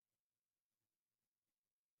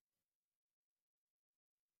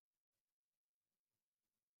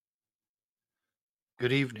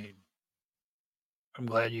Good evening. I'm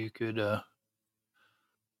glad you could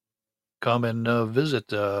come and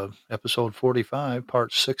visit episode 45,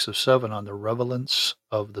 part 6 of 7 on the relevance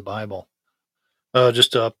of the Bible.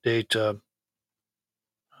 Just to update,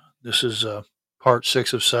 this is part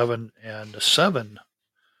 6 of 7, and 7,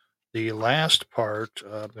 the last part,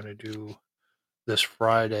 I'm going to do this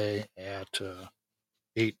Friday at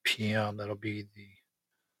 8 p.m. That'll be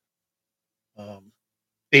the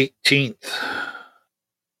 18th.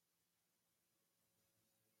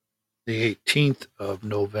 The 18th of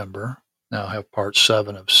November. Now I have part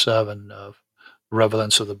 7 of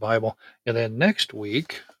relevance of the Bible. And then next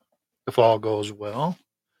week, if all goes well,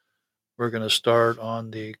 we're going to start on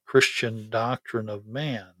the Christian doctrine of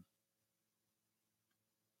man,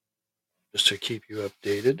 just to keep you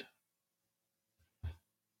updated.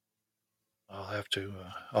 I'll have to,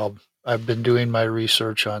 I've been doing my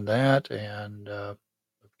research on that, and I've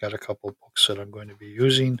got a couple books that I'm going to be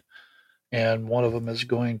using. And one of them is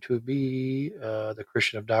going to be The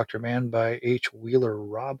Christian of Dr. Man by H. Wheeler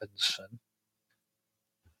Robinson.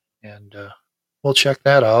 And we'll check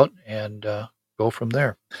that out and go from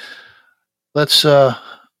there. Let's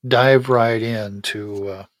dive right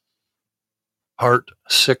into part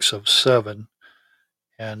 6 of 7,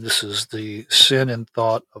 and this is the sin and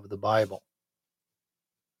thought of the Bible.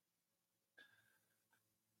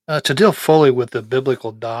 To deal fully with the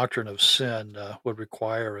biblical doctrine of sin would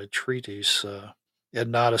require a treatise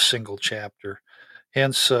and not a single chapter.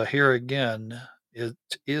 Hence, here again, it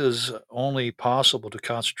is only possible to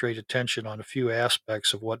concentrate attention on a few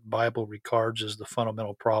aspects of what Bible regards as the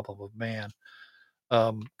fundamental problem of man.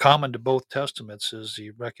 Common to both testaments is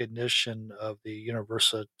the recognition of the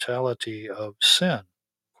universality of sin.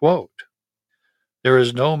 Quote, there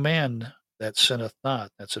is no man that sinneth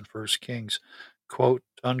not. That's in First Kings. Quote,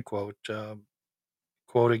 unquote.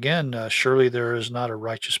 Quote again, surely there is not a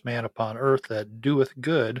righteous man upon earth that doeth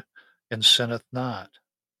good and sinneth not.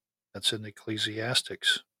 That's in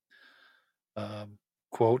Ecclesiastics.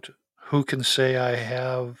 Quote, who can say I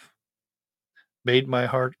have made my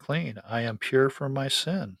heart clean? I am pure from my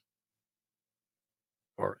sin.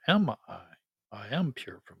 Or am I? I am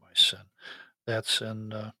pure from my sin. That's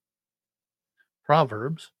in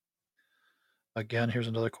Proverbs. Again, here's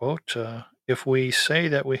another quote. If we say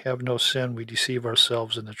that we have no sin, we deceive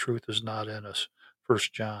ourselves and the truth is not in us. 1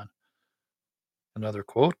 John. Another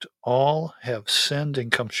quote. All have sinned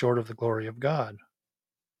and come short of the glory of God.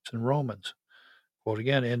 It's in Romans. Quote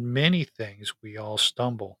again. In many things we all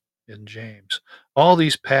stumble. In James. All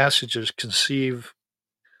these passages conceive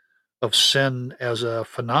of sin as a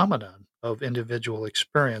phenomenon of individual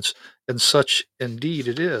experience, and such indeed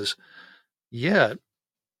it is. Yet,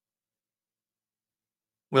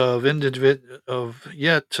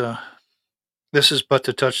 this is but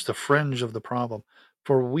to touch the fringe of the problem,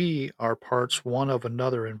 for we are parts one of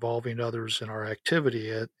another, involving others in our activity,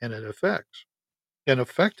 and it affects and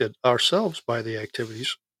affected ourselves by the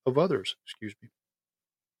activities of others. Excuse me.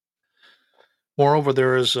 Moreover,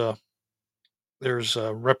 there's a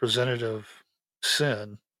representative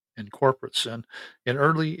sin and corporate sin. In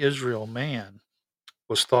early Israel, man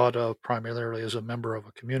was thought of primarily as a member of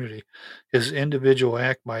a community. His individual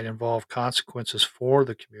act might involve consequences for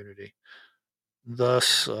the community.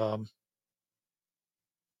 Thus,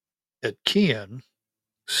 Achaean's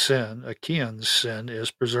sin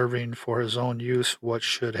is preserving for his own use what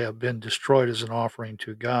should have been destroyed as an offering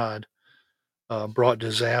to God, brought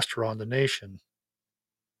disaster on the nation.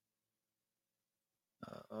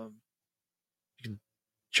 Um, you can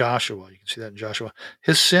see that in Joshua.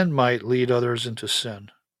 His sin might lead others into sin.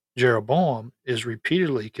 Jeroboam is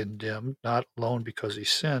repeatedly condemned, not alone because he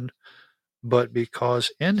sinned, but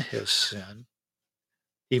because in his sin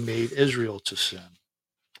he made Israel to sin.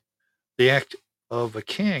 The act of a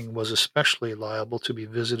king was especially liable to be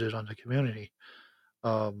visited on the community.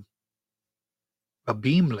 Um,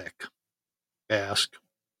 Abimelech asked,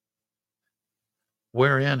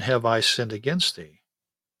 wherein have I sinned against thee,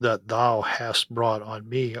 that thou hast brought on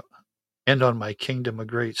me and on my kingdom a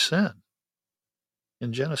great sin?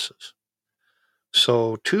 In Genesis.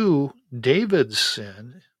 So, too, David's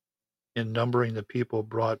sin in numbering the people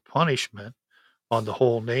brought punishment on the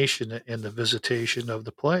whole nation in the visitation of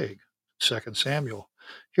the plague. 2 Samuel.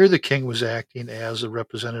 Here the king was acting as a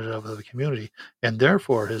representative of the community, and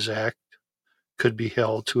therefore his act could be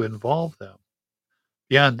held to involve them.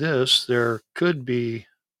 Beyond this, there could be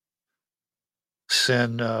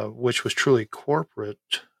sin which was truly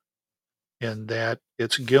corporate in that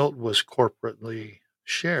its guilt was corporately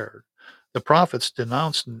shared. The prophets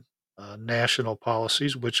denounced national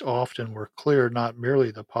policies, which often were clear not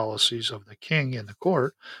merely the policies of the king in the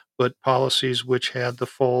court, but policies which had the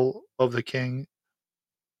full of the king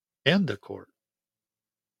and the court.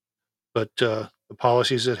 But the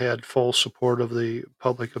policies that had full support of the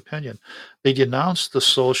public opinion. They denounced the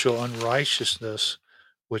social unrighteousness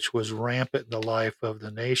which was rampant in the life of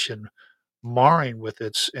the nation, marring with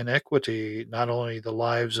its inequity not only the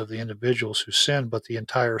lives of the individuals who sinned, but the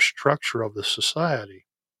entire structure of the society.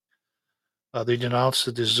 They denounced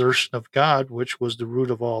the desertion of God, which was the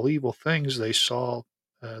root of all evil things they saw.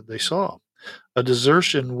 They saw a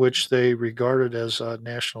desertion which they regarded as a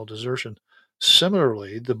national desertion.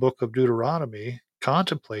 Similarly, the book of Deuteronomy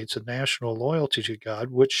contemplates a national loyalty to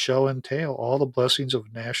God, which shall entail all the blessings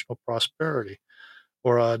of national prosperity,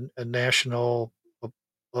 or a national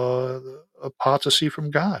uh, apostasy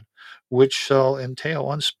from God, which shall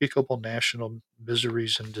entail unspeakable national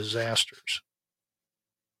miseries and disasters.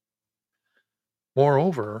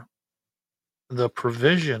 Moreover, the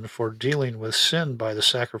provision for dealing with sin by the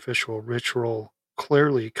sacrificial ritual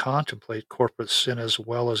clearly contemplate corporate sin as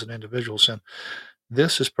well as an individual sin.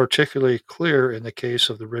 This is particularly clear in the case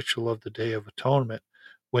of the ritual of the Day of Atonement,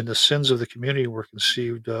 when the sins of the community were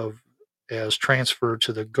conceived of as transferred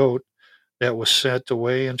to the goat that was sent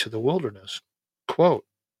away into the wilderness. Quote,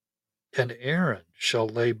 and Aaron shall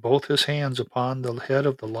lay both his hands upon the head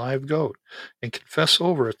of the live goat, and confess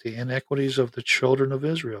over it the iniquities of the children of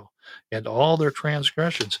Israel, and all their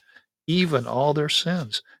transgressions, even all their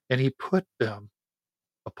sins. And he put them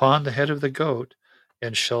upon the head of the goat,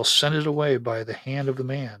 and shall send it away by the hand of the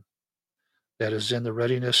man that is in the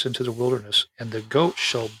readiness into the wilderness. And the goat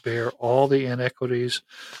shall bear all the iniquities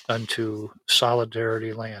unto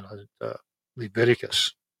solidarity land.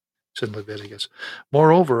 Leviticus. It's in Leviticus.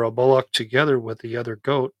 Moreover, a bullock together with the other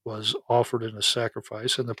goat was offered in a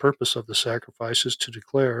sacrifice, and the purpose of the sacrifice is to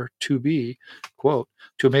declare to be, quote,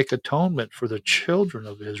 to make atonement for the children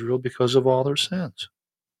of Israel because of all their sins,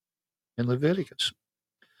 in Leviticus.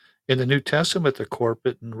 In the New Testament, the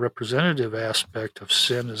corporate and representative aspect of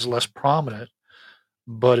sin is less prominent,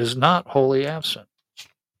 but is not wholly absent.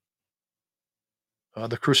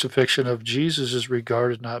 The crucifixion of Jesus is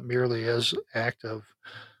regarded not merely as an act of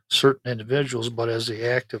certain individuals, but as the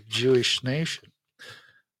act of Jewish nation.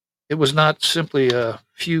 It was not simply a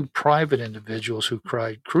few private individuals who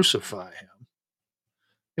cried, "Crucify him."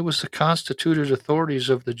 It was the constituted authorities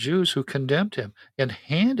of the Jews who condemned him and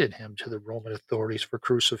handed him to the Roman authorities for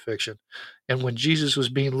crucifixion. And when Jesus was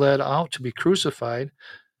being led out to be crucified,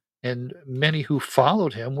 and many who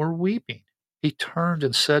followed him were weeping, he turned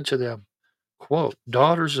and said to them, quote,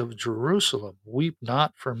 "Daughters of Jerusalem, weep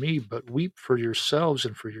not for me, but weep for yourselves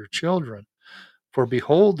and for your children. For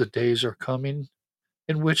behold, the days are coming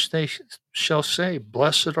in which they shall say,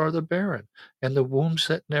 Blessed are the barren, and the wombs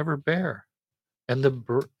that never bear, and the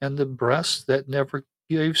breasts that never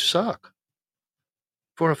gave suck.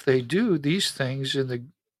 For if they do these things in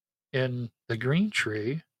the green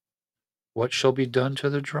tree, what shall be done to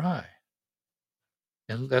the dry?"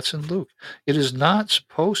 And that's in Luke. It is not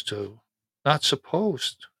supposed to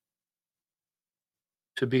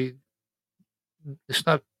be. It's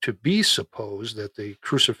not to be supposed that the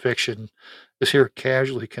crucifixion is here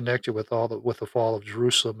casually connected with the fall of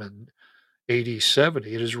Jerusalem in AD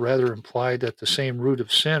 70. It is rather implied that the same root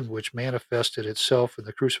of sin which manifested itself in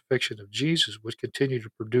the crucifixion of Jesus would continue to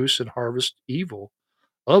produce and harvest evil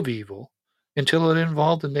until it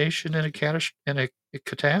involved the nation in a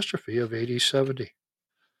catastrophe of AD 70.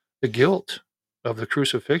 The guilt of the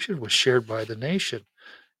crucifixion was shared by the nation,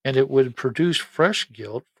 and it would produce fresh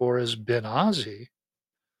guilt, for as Ben Azzi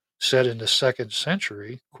said in the second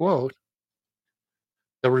century, quote,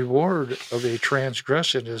 "The reward of a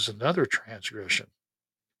transgression is another transgression,"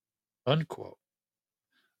 unquote.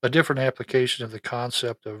 A different application of the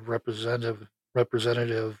concept of representative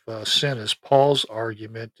sin is Paul's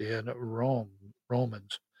argument in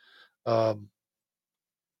Romans, um,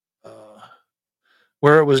 uh,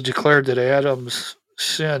 where it was declared that Adam's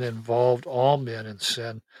sin involved all men in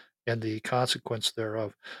sin and the consequence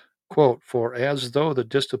thereof. Quote, "For as though the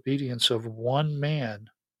disobedience of one man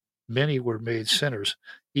many were made sinners,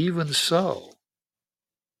 even so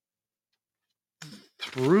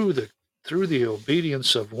through the through the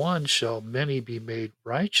obedience of one shall many be made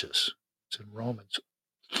righteous." It's in Romans.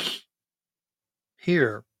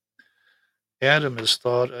 Here, Adam is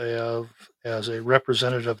thought of as a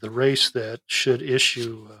representative of the race that should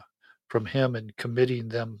issue from him in committing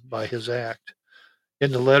them by his act.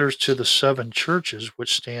 In the letters to the seven churches,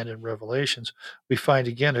 which stand in Revelations, we find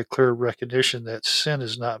again a clear recognition that sin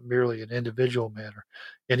is not merely an individual matter.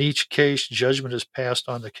 In each case, judgment is passed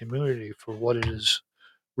on the community for what it is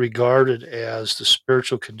regarded as the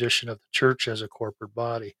spiritual condition of the church as a corporate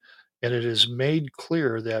body. And it is made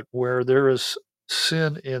clear that where there is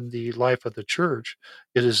sin in the life of the church,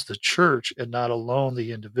 it is the church and not alone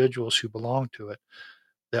the individuals who belong to it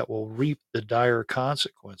that will reap the dire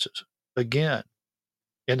consequences. Again,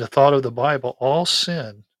 in the thought of the Bible, all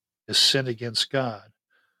sin is sin against God.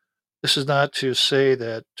 This is not to say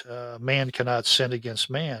that man cannot sin against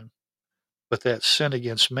man, but that sin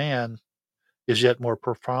against man is yet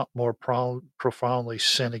profoundly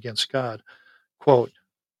sin against God. Quote,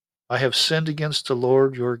 I have sinned against the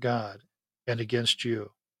Lord your God and against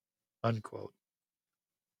you, unquote,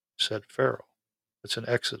 said Pharaoh. It's in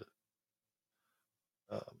Exodus.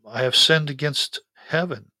 I have sinned against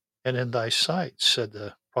heaven and in thy sight, said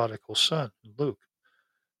the prodigal son in Luke.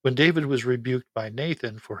 When David was rebuked by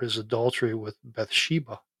Nathan for his adultery with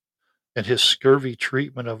Bathsheba and his scurvy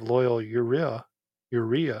treatment of loyal Uriah,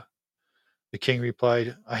 the king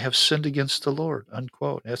replied, I have sinned against the Lord,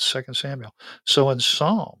 unquote. That's 2 Samuel. So in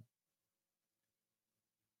Psalm,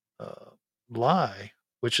 uh, lie,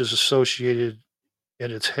 which is associated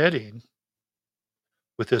in its heading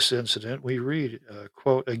with this incident, we read,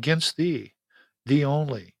 quote, against thee, thee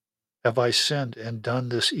only, have I sinned and done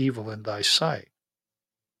this evil in thy sight.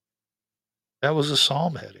 That was a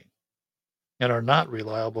psalm heading and are not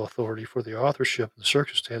reliable authority for the authorship and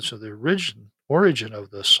circumstance of the origin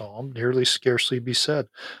of the psalm nearly scarcely be said,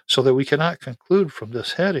 so that we cannot conclude from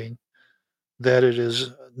this heading that it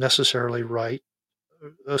is necessarily right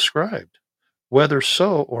ascribed. Whether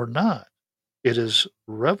so or not, it is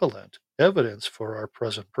relevant evidence for our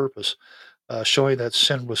present purpose, showing that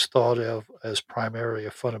sin was thought of as primarily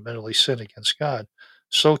a fundamentally sin against God.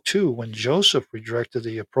 So too, when Joseph rejected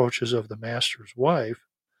the approaches of the master's wife,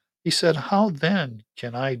 he said, how then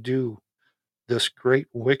can I do this great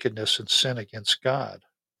wickedness and sin against God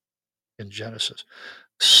in Genesis?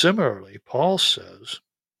 Similarly, Paul says,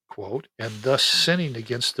 quote, and thus sinning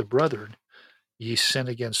against the brethren, ye sin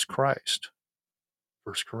against Christ,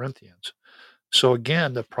 1 Corinthians. So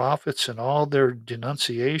again, the prophets and all their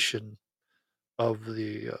denunciation of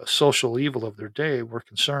the social evil of their day were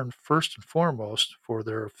concerned first and foremost for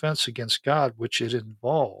their offense against God, which it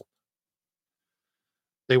involved.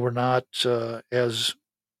 They were not, as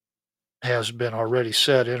has been already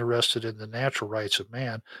said, interested in the natural rights of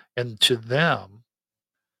man. And to them,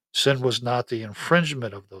 sin was not the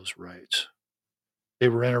infringement of those rights. They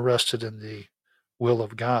were interested in the will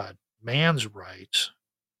of God. Man's rights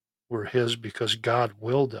were his because God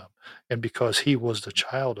willed them and because he was the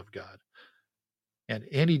child of God. And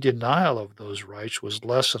any denial of those rights was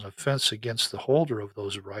less an offense against the holder of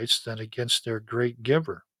those rights than against their great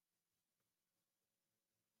giver.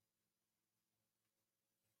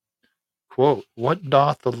 Quote, what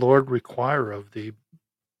doth the Lord require of thee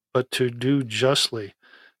but to do justly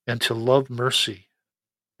and to love mercy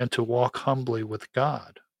and to walk humbly with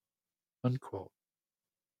God? Unquote.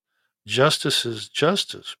 Justice is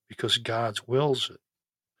justice because God wills it.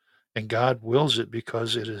 And God wills it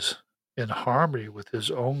because it is in harmony with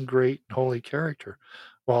his own great and holy character,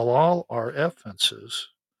 while all our offenses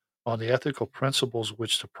on the ethical principles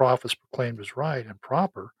which the prophets proclaimed as right and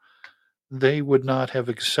proper, they would not have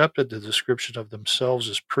accepted the description of themselves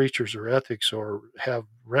as preachers or ethics or have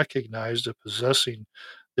recognized as possessing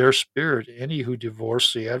their spirit any who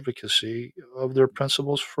divorce the advocacy of their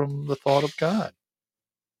principles from the thought of God.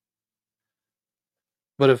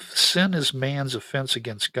 But if sin is man's offense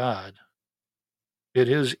against God, it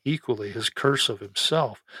is equally his curse of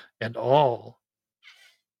himself and all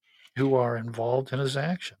who are involved in his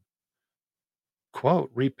action.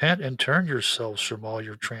 Quote, repent and turn yourselves from all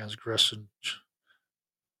your transgressions,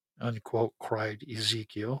 unquote, cried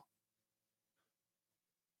Ezekiel.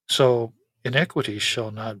 So iniquity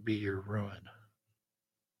shall not be your ruin.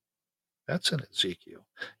 That's in Ezekiel.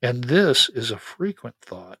 And this is a frequent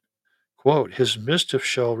thought. Quote, his mischief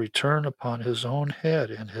shall return upon his own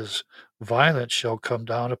head, and his violence shall come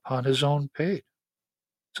down upon his own pate.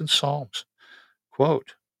 It's in Psalms.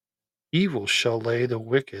 Quote, evil shall lay the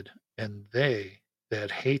wicked, and they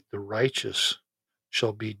that hate the righteous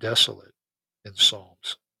shall be desolate, in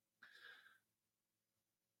Psalms.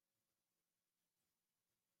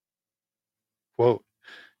 Quote,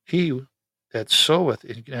 he that soweth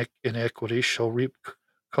iniquity shall reap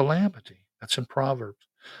calamity. That's in Proverbs.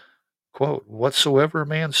 Quote, whatsoever a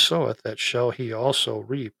man soweth, that shall he also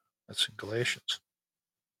reap. That's in Galatians.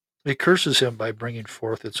 It curses him by bringing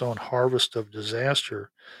forth its own harvest of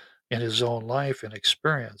disaster in his own life and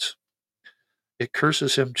experience. It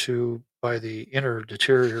curses him too by the inner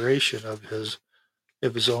deterioration of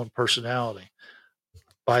his own personality,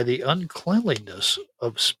 by the uncleanliness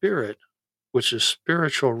of spirit which a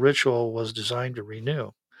spiritual ritual was designed to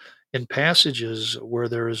renew. In passages where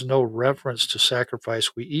there is no reference to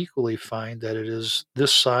sacrifice, we equally find that it is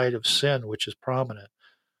this side of sin which is prominent.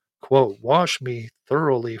 Quote, wash me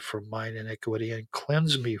thoroughly from mine iniquity and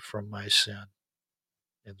cleanse me from my sin,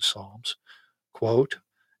 in Psalms. Quote,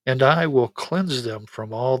 and I will cleanse them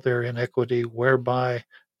from all their iniquity whereby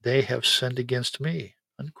they have sinned against me.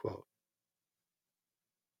 Unquote.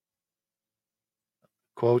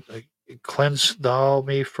 Quote, cleanse thou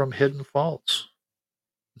me from hidden faults.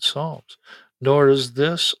 In Psalms. Nor is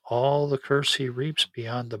this all the curse he reaps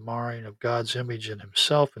beyond the marring of God's image in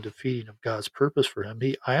himself and defeating of God's purpose for him.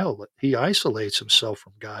 He isolates himself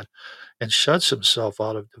from God and shuts himself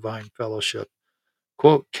out of divine fellowship.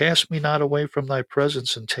 Quote, cast me not away from thy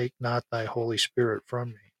presence and take not thy Holy Spirit from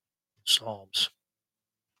me. Psalms.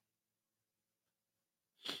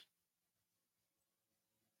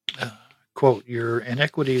 Uh, Quote, your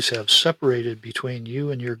iniquities have separated between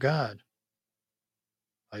you and your God.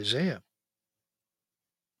 Isaiah.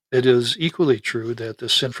 It is equally true that the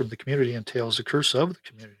sin from the community entails the curse of the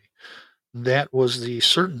community. That was the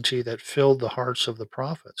certainty that filled the hearts of the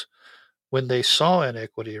prophets. When they saw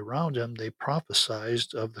iniquity around them, they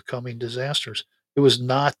prophesied of the coming disasters. It was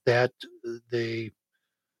not that they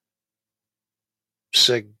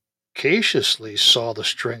sagaciously saw the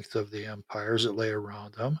strength of the empires that lay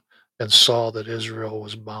around them and saw that Israel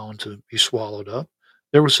was bound to be swallowed up.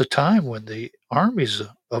 There was a time when the armies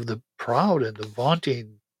of the proud and the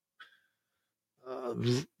vaunting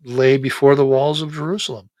lay before the walls of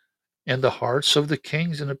Jerusalem, and the hearts of the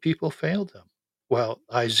kings and the people failed them. While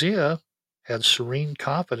Isaiah had serene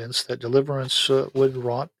confidence that deliverance would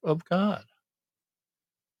wrought of God.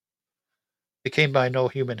 It came by no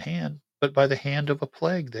human hand, but by the hand of a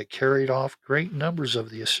plague that carried off great numbers of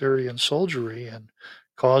the Assyrian soldiery and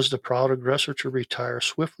caused the proud aggressor to retire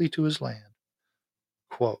swiftly to his land.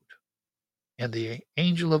 Quote, and the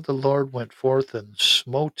angel of the Lord went forth and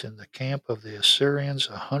smote in the camp of the Assyrians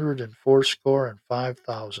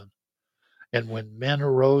 180,500. And when men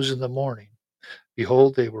arose in the morning,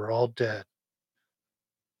 behold, they were all dead.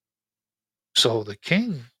 So the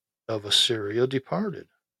king of Assyria departed.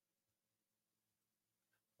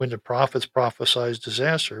 When the prophets prophesied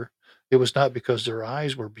disaster, it was not because their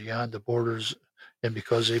eyes were beyond the borders and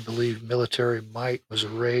because they believed military might was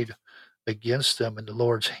arrayed against them and the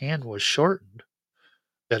Lord's hand was shortened,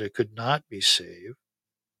 that it could not be saved,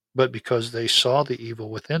 but because they saw the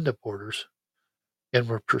evil within the borders and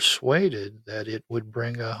were persuaded that it would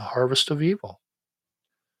bring a harvest of evil.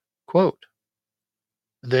 Quote,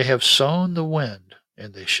 they have sown the wind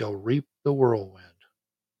and they shall reap the whirlwind.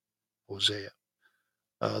 Hosea.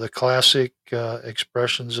 The classic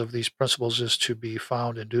expressions of these principles is to be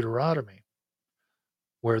found in Deuteronomy,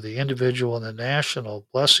 where the individual and the national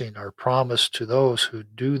blessing are promised to those who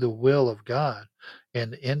do the will of God,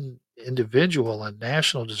 and individual and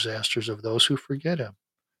national disasters of those who forget him.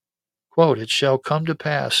 Quote, it shall come to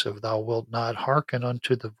pass, if thou wilt not hearken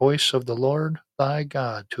unto the voice of the Lord thy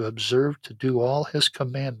God, to observe to do all his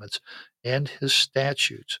commandments and his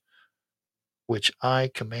statutes, which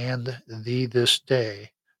I command thee this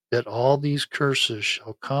day, that all these curses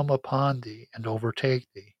shall come upon thee and overtake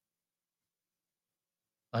thee.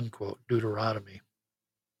 Unquote. Deuteronomy.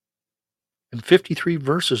 And 53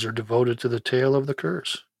 verses are devoted to the tale of the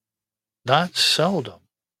curse. Not seldom,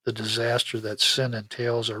 the disaster that sin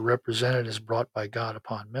entails are represented as brought by God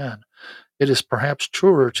upon men. It is perhaps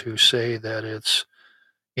truer to say that it's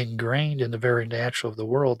ingrained in the very nature of the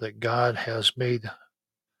world that God has made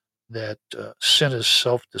that sin is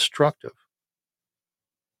self-destructive.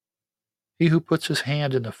 He who puts his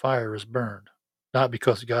hand in the fire is burned, not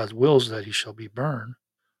because God wills that he shall be burned,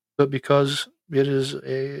 but because it is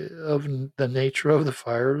of the nature of the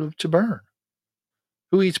fire to burn.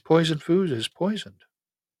 Who eats poisoned food is poisoned,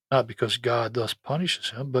 not because God thus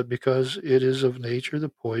punishes him, but because it is of nature the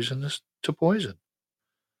poisonous to poison.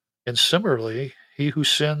 And similarly, he who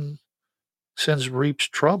sins reaps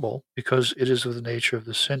trouble because it is of the nature of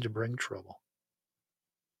the sin to bring trouble.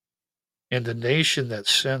 And the nation that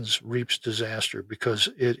sins reaps disaster because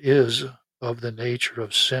it is of the nature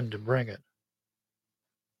of sin to bring it.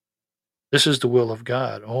 This is the will of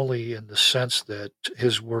God only in the sense that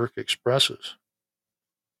his work expresses.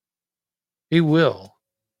 He will,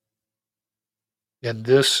 and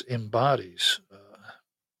this embodies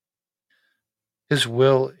his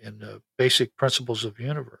will in the basic principles of the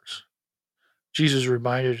universe. Jesus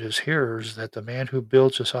reminded his hearers that the man who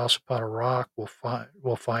builds his house upon a rock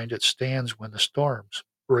will find it stands when the storms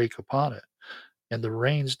break upon it and the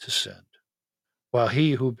rains descend, while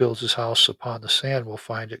he who builds his house upon the sand will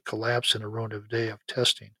find it collapse in a ruin of day of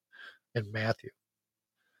testing. in Matthew.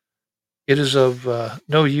 It is of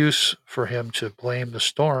no use for him to blame the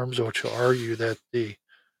storms or to argue that the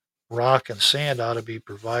rock and sand ought to be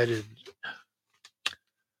provided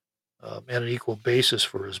at an equal basis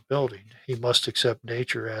for his building. He must accept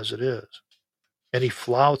nature as it is. And he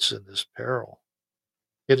flouts in this peril.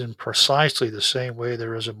 Yet in precisely the same way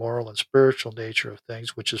there is a moral and spiritual nature of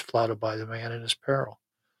things which is flouted by the man in his peril.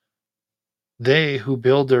 They who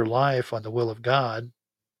build their life on the will of God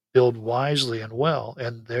build wisely and well,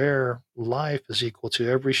 and their life is equal to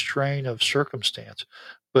every strain of circumstance.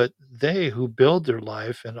 But they who build their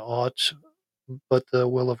life in aught but the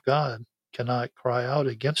will of God cannot cry out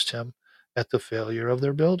against him at the failure of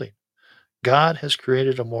their building. God has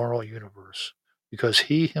created a moral universe because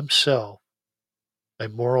he himself, a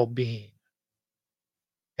moral being,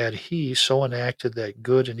 had he so enacted that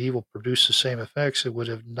good and evil produce the same effects, it would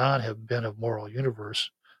have not have been a moral universe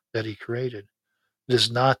that he created. It is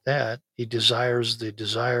not that he desires the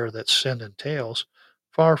desire that sin entails.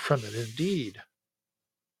 Far from it, indeed.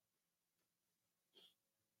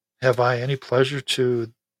 Have I any pleasure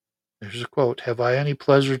to, here's a quote, have I any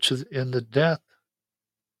pleasure in the death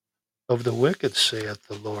of the wicked, saith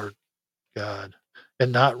the Lord God,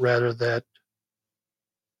 and not rather that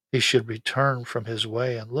he should return from his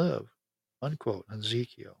way and live, unquote,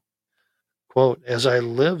 Ezekiel. Quote, as I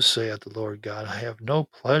live, saith the Lord God, I have no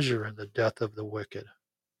pleasure in the death of the wicked.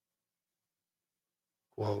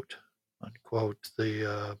 Quote, unquote.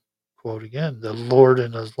 Quote again, the Lord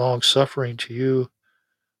in his long suffering to you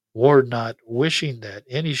ward not, wishing that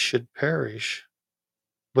any should perish,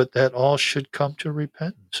 but that all should come to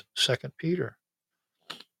repentance. Second Peter.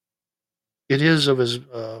 It is of his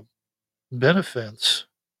benefits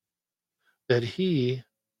that he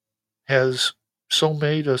has so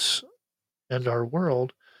made us and our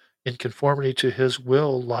world. In conformity to his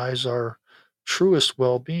will lies our truest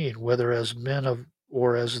well-being, whether as men of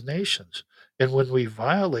or as nations. And when we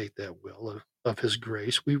violate that will of his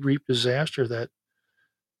grace, we reap disaster that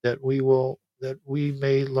we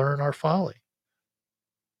may learn our folly.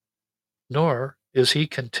 Nor is he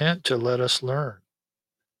content to let us learn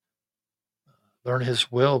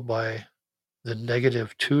his will by the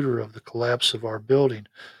negative tutor of the collapse of our building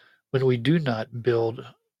when we do not build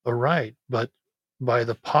aright, but by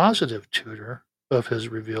the positive tutor of his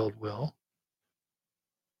revealed will.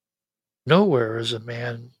 Nowhere is a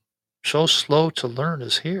man so slow to learn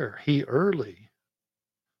as here. He early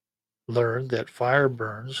learned that fire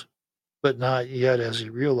burns, but not yet as he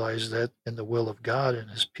realized that in the will of God and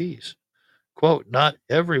his peace. Quote, not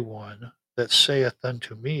everyone that saith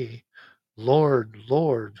unto me, Lord,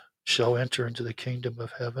 Lord, shall enter into the kingdom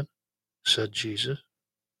of heaven, said Jesus,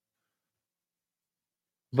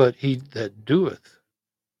 but he that doeth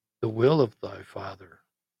the will of thy Father,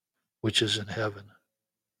 which is in heaven.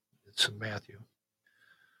 It's in Matthew.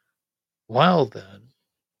 While then,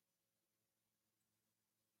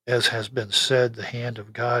 as has been said, the hand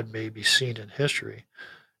of God may be seen in history,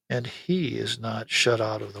 and he is not shut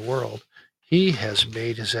out of the world. He has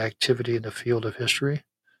made his activity in the field of history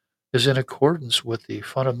is in accordance with the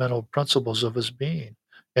fundamental principles of his being,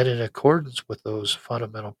 and in accordance with those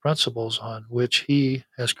fundamental principles on which he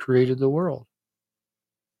has created the world.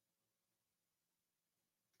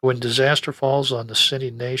 When disaster falls on the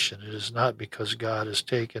sinning nation, it is not because God has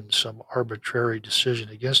taken some arbitrary decision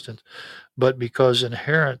against it, but because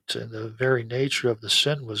inherent in the very nature of the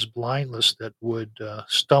sin was blindness that would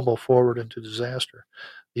stumble forward into disaster.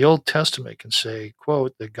 The Old Testament can say,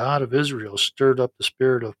 quote, the God of Israel stirred up the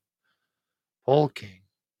spirit of Paul king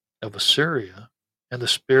of Assyria and the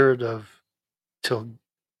spirit of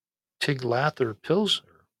Tiglather-Pileser,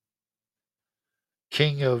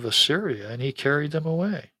 king of Assyria, and he carried them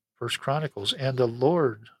away. First Chronicles. And the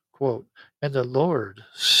Lord, quote, and the Lord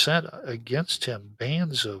sent against him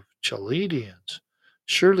bands of Chaldeans,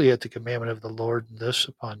 surely at the commandment of the Lord this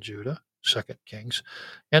upon Judah, Second Kings,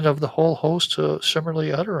 and of the whole host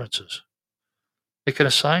similarly utterances. It can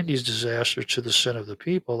assign these disasters to the sin of the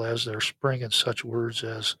people as their spring in such words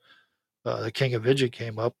as the king of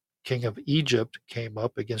Egypt came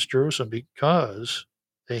up against Jerusalem because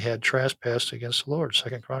they had trespassed against the Lord,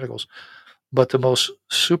 Second Chronicles. But the most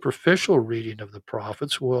superficial reading of the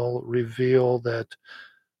prophets will reveal that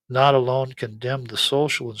not alone condemned the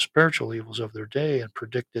social and spiritual evils of their day and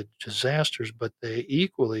predicted disasters, but they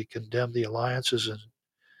equally condemned the alliances and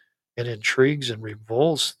intrigues and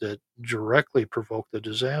revolts that directly provoked the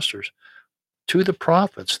disasters. To the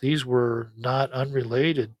prophets, these were not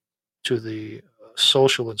unrelated to the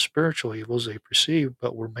social and spiritual evils they perceived,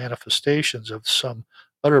 but were manifestations of some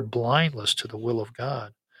utter blindness to the will of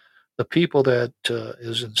God. A people that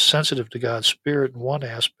is insensitive to God's Spirit in one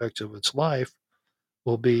aspect of its life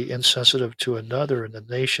will be insensitive to another, and the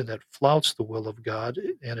nation that flouts the will of God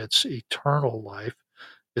in its eternal life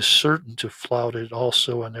is certain to flout it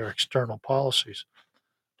also in their external policies.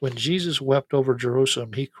 When Jesus wept over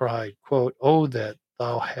Jerusalem, he cried, quote, "Oh, that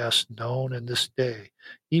thou hast known in this day,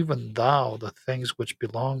 even thou, the things which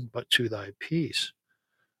belong but to thy peace.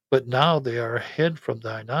 But now they are hid from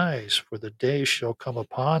thine eyes, for the day shall come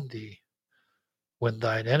upon thee when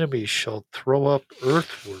thine enemies shall throw up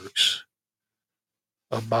earthworks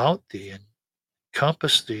about thee and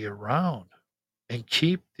compass thee around and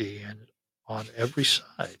keep thee on every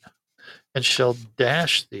side, and shall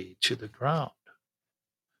dash thee to the ground,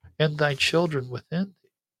 and thy children within thee,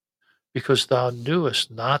 because thou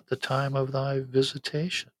knewest not the time of thy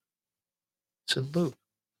visitation." It's in Luke.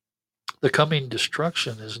 The coming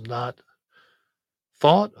destruction is not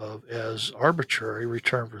thought of as arbitrary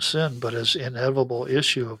return for sin, but as inevitable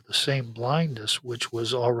issue of the same blindness which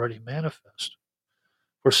was already manifest.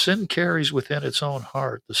 For sin carries within its own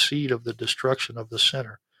heart the seed of the destruction of the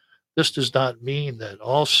sinner. This does not mean that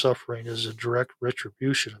all suffering is a direct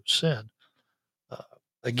retribution of sin. Uh,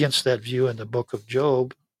 Against that view in the book of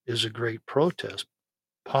Job is a great protest.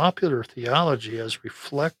 Popular theology, as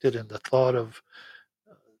reflected in the thought of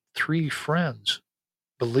three friends,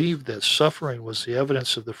 believed that suffering was the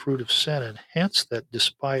evidence of the fruit of sin, and hence that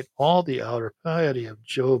despite all the outer piety of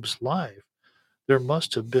Job's life, there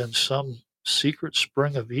must have been some secret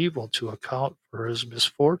spring of evil to account for his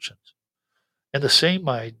misfortunes. And the same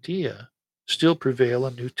idea still prevail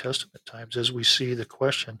in New Testament times as we see the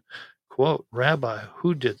question, quote, "Rabbi,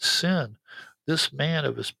 who did sin, this man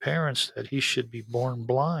of his parents, that he should be born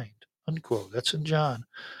blind?" Unquote. That's in John.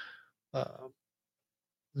 Uh,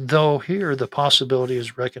 though here the possibility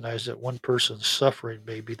is recognized that one person's suffering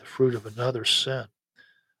may be the fruit of another's sin.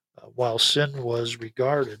 While sin was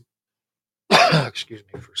regarded, excuse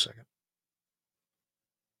me for a second.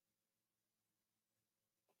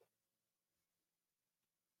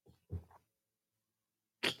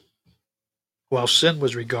 While sin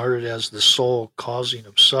was regarded as the sole causing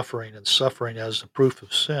of suffering and suffering as the proof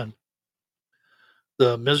of sin,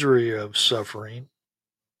 the misery of suffering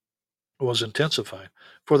was intensified,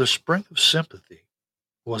 for the spring of sympathy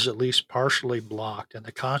was at least partially blocked, and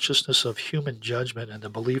the consciousness of human judgment and the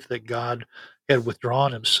belief that God had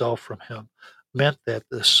withdrawn himself from him meant that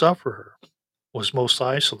the sufferer was most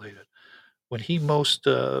isolated when he most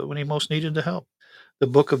needed the help. The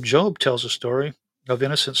book of Job tells a story of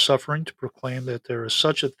innocent suffering to proclaim that there is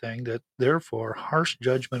such a thing, that therefore harsh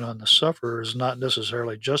judgment on the sufferer is not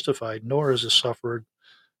necessarily justified, nor is the sufferer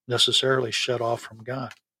necessarily shut off from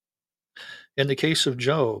God. In the case of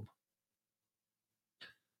Job,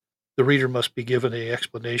 the reader must be given the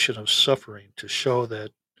explanation of suffering to show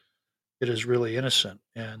that it is really innocent.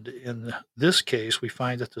 And in this case, we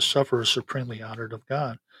find that the sufferer is supremely honored of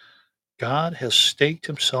God. God has staked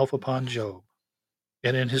himself upon Job,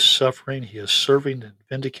 and in his suffering, he is serving and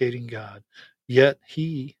vindicating God. Yet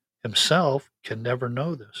he himself can never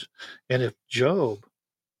know this. And if Job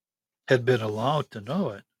had been allowed to know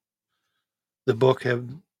it, the book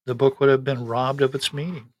would have been robbed of its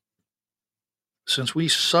meaning. Since we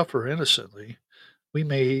suffer innocently, we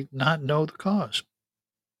may not know the cause.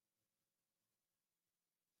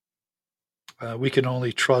 We can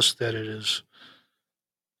only trust that it is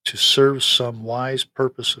to serve some wise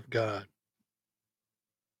purpose of God.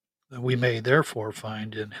 We may therefore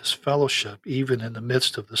find in his fellowship, even in the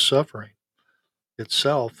midst of the suffering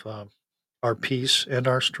itself, our peace and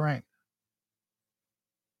our strength.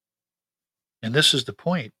 And this is the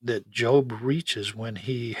point that Job reaches when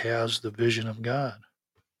he has the vision of God.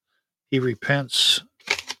 He repents.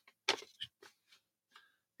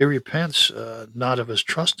 He repents not of his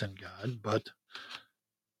trust in God, but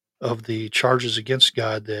of the charges against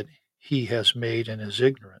God that he has made in his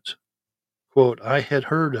ignorance. Quote, "I had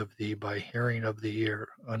heard of thee by hearing of the ear,"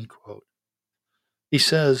 unquote. He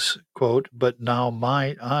says, quote, "But now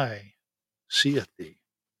mine eye seeth thee."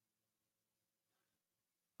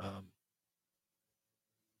 Um,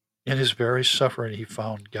 in his very suffering, he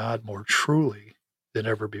found God more truly than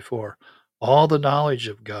ever before. All the knowledge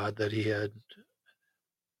of God that he had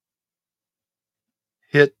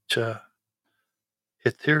hit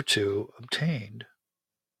hitherto obtained,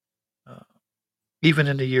 uh, even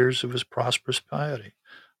in the years of his prosperous piety,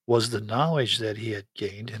 was the knowledge that he had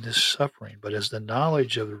gained in his suffering. But as the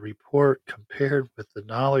knowledge of the report compared with the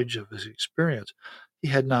knowledge of his experience, he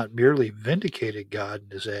had not merely vindicated God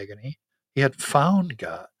in his agony, he had found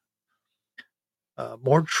God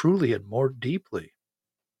more truly and more deeply.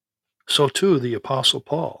 So too the Apostle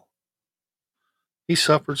Paul. He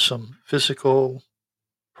suffered some physical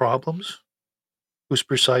problems whose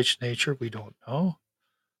precise nature we don't know,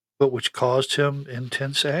 but which caused him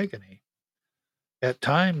intense agony. At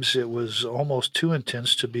times, it was almost too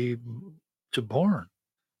intense to borne,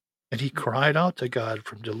 and he cried out to God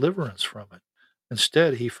for deliverance from it.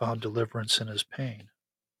 Instead, he found deliverance in his pain,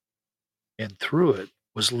 and through it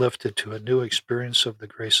was lifted to a new experience of the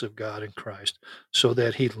grace of God in Christ, so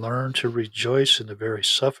that he learned to rejoice in the very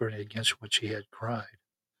suffering against which he had cried.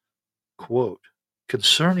 Quote,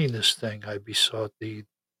 "Concerning this thing I besought thee,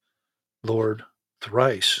 Lord,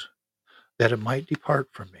 thrice, that it might depart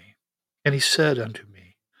from me. And he said unto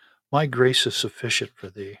me, My grace is sufficient for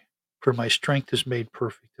thee, for my strength is made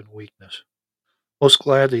perfect in weakness. Most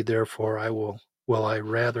gladly, therefore, will I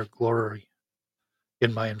rather glory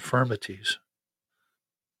in my infirmities,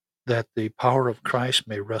 that the power of Christ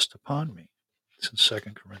may rest upon me." It's in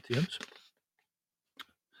 2 Corinthians.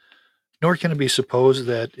 Nor can it be supposed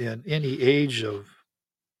that in any age the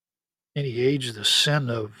sin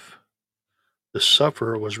of the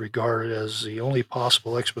sufferer was regarded as the only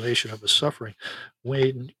possible explanation of his suffering.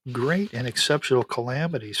 When great and exceptional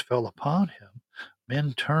calamities fell upon him,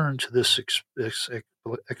 men turned to this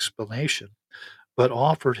explanation, but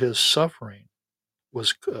offered his suffering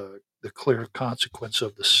was the clear consequence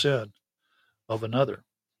of the sin of another.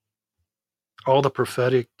 All the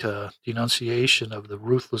prophetic denunciation of the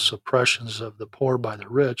ruthless oppressions of the poor by the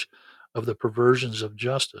rich, of the perversions of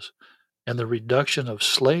justice, and the reduction of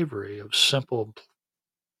slavery of simple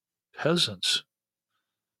peasants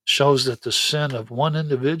shows that the sin of one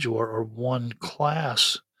individual or one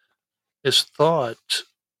class is thought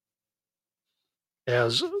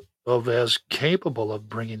as as capable of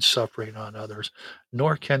bringing suffering on others,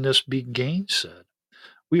 nor can this be gainsaid.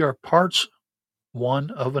 We are parts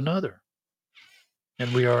one of another,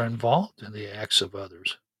 and we are involved in the acts of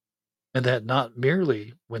others, and that not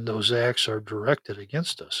merely when those acts are directed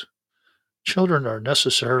against us. Children are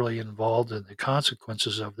necessarily involved in the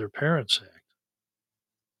consequences of their parents' acts.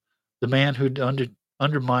 The man who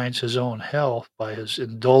undermines his own health by his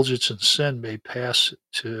indulgence in sin may pass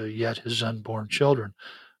to yet his unborn children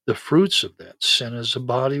the fruits of that sin is a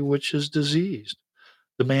body which is diseased.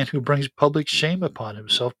 The man who brings public shame upon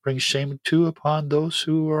himself brings shame too upon those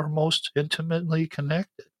who are most intimately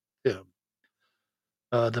connected to him.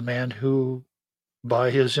 The man who, by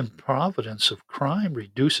his improvidence of crime,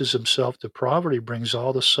 reduces himself to poverty brings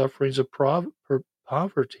all the sufferings of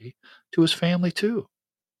poverty to his family too.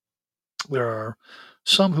 There are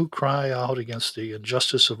some who cry out against the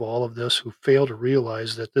injustice of all of this, who fail to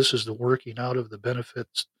realize that this is the working out of the beneficent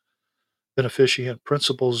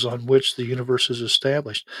principles on which the universe is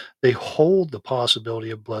established. They hold the possibility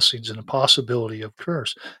of blessings and the possibility of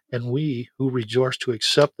curse, and we who rejoice to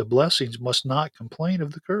accept the blessings must not complain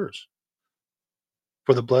of the curse,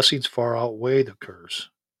 for the blessings far outweigh the curse.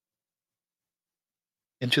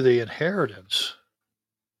 Into the inheritance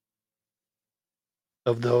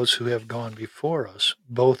of those who have gone before us,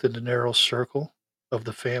 both in the narrow circle of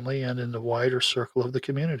the family and in the wider circle of the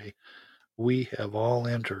community, we have all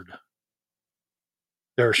entered.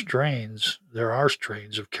 There are strains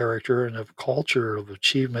of character and of culture, of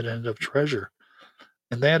achievement and of treasure,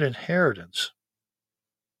 and that inheritance.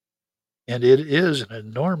 And it is an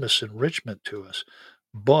enormous enrichment to us,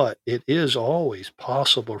 but it is always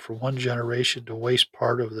possible for one generation to waste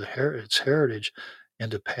part of its heritage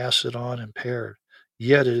and to pass it on impaired.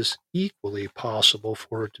 Yet it is equally possible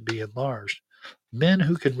for it to be enlarged. Men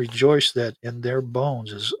who can rejoice that in their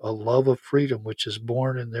bones is a love of freedom which is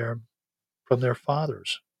born from their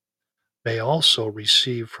fathers, may also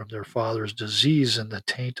receive from their fathers disease and the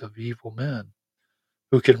taint of evil men,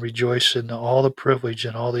 who can rejoice in all the privilege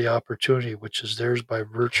and all the opportunity which is theirs by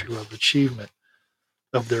virtue of achievement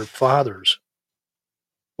of their fathers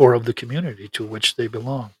or of the community to which they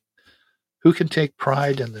belong, who can take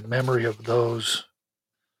pride in the memory of those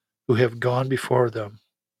who have gone before them,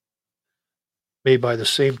 may by the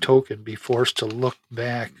same token be forced to look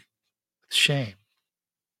back with shame.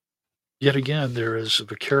 Yet again, there is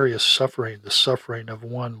vicarious suffering, the suffering of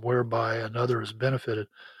one whereby another is benefited.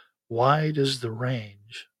 Wide is the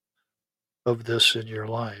range of this in your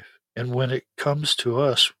life. And when it comes to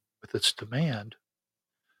us with its demand,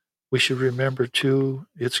 we should remember too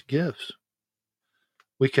its gifts.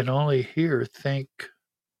 We can only here think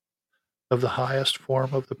of the highest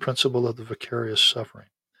form of the principle of the vicarious suffering.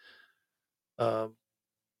 Um,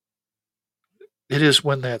 it is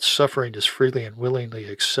when that suffering is freely and willingly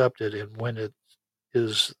accepted and when it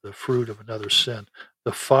is the fruit of another sin.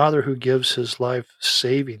 The father who gives his life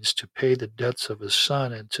savings to pay the debts of his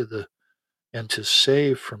son and to the and to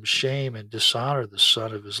save from shame and dishonor the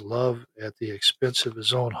Son of his love at the expense of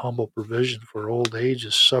his own humble provision for old age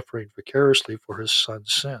is suffering vicariously for his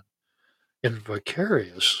Son's sin. And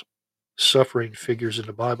vicarious suffering figures in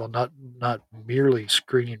the Bible not merely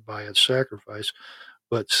screening by its sacrifice,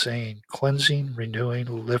 but saying cleansing,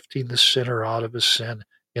 renewing, lifting the sinner out of his sin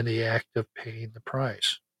in the act of paying the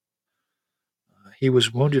price. He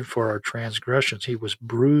was wounded for our transgressions. He was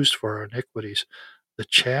bruised for our iniquities. The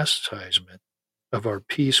chastisement of our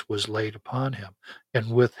peace was laid upon him,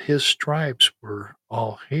 and with his stripes we're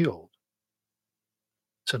all healed.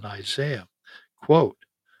 It's in Isaiah. Quote,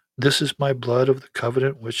 "This is my blood of the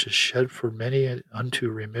covenant which is shed for many unto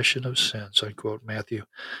remission of sins." Unquote, Matthew.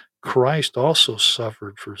 Christ also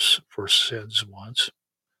suffered for sins once,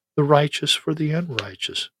 the righteous for the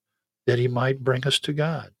unrighteous, that he might bring us to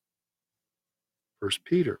God. First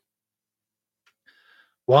Peter.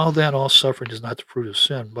 While then all suffering is not the fruit of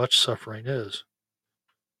sin, much suffering is.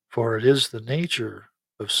 For it is the nature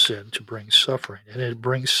of sin to bring suffering, and it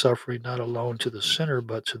brings suffering not alone to the sinner,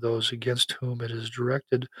 but to those against whom it is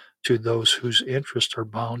directed, to those whose interests are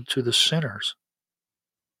bound to the sinners,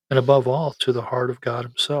 and above all, to the heart of God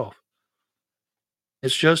himself.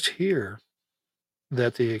 It's just here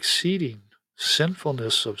that the exceeding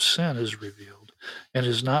sinfulness of sin is revealed, and it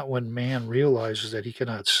is not when man realizes that he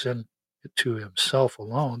cannot sin to himself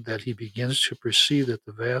alone that he begins to perceive that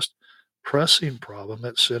the vast pressing problem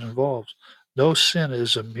that sin involves. No sin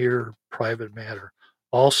is a mere private matter.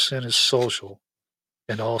 All sin is social,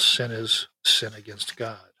 and all sin is sin against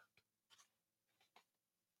God.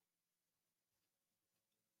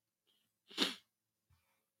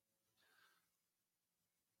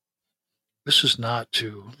 This is not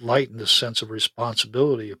to lighten the sense of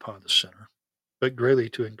responsibility upon the sinner, but greatly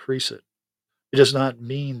to increase it. It does not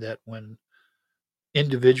mean that when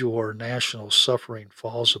individual or national suffering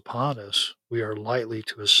falls upon us, we are lightly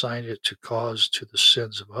to assign it to cause to the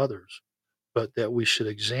sins of others, but that we should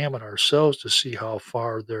examine ourselves to see how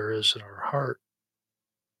far there is in our heart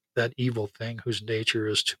that evil thing whose nature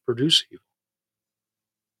is to produce evil.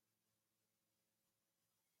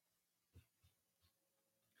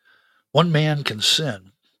 One man can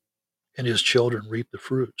sin, and his children reap the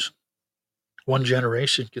fruits. One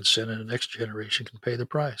generation can sin, and the next generation can pay the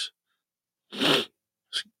price.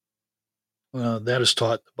 That is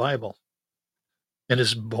taught in the Bible and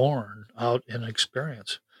is borne out in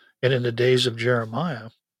experience. And in the days of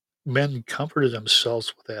Jeremiah, men comforted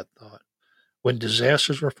themselves with that thought. When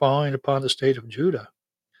disasters were falling upon the state of Judah,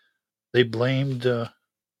 they blamed the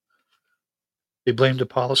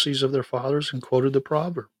policies of their fathers and quoted the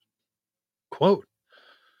proverb. Quote,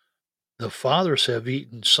 "The fathers have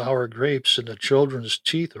eaten sour grapes and the children's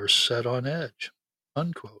teeth are set on edge."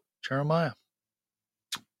 Unquote. Jeremiah.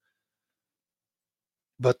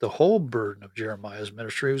 But the whole burden of Jeremiah's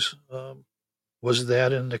ministry was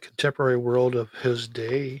that in the contemporary world of his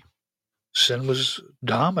day, sin was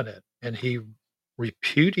dominant, and he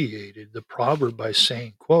repudiated the proverb by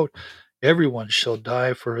saying, quote, "Everyone shall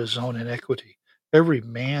die for his own iniquity. Every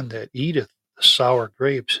man that eateth the sour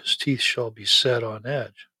grapes, his teeth shall be set on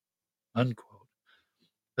edge." Unquote.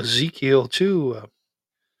 Ezekiel, too,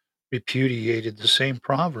 repudiated the same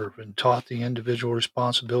proverb and taught the individual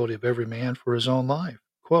responsibility of every man for his own life.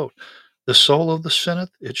 Quote, "The soul of the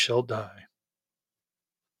sinneth, it shall die."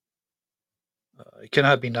 It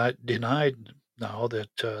cannot be not denied now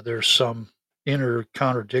that there's some inner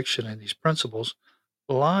contradiction in these principles.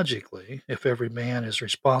 Logically, if every man is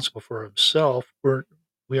responsible for himself,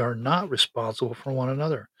 we are not responsible for one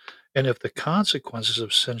another. And if the consequences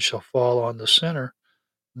of sin shall fall on the sinner,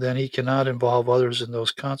 then he cannot involve others in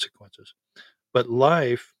those consequences. But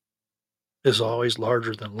life is always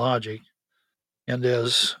larger than logic, and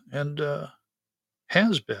has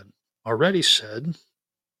been already said,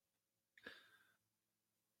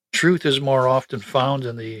 truth is more often found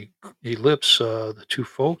in the ellipse, the two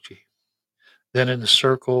foci, than in the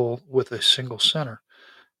circle with a single center.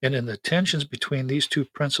 And in the tensions between these two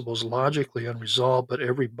principles, logically unresolved, but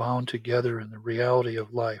every bound together in the reality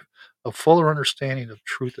of life, a fuller understanding of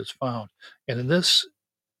truth is found. And in this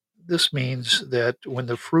means that when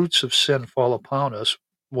the fruits of sin fall upon us,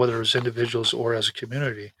 whether as individuals or as a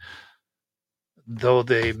community, though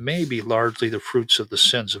they may be largely the fruits of the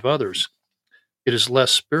sins of others, it is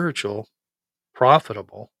less spiritual,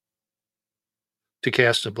 profitable to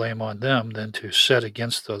cast the blame on them than to set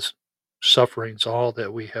against those sufferings all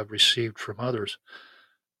that we have received from others.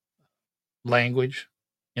 Language,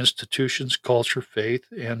 institutions, culture, faith,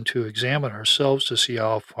 and to examine ourselves to see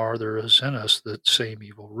how far there is in us that same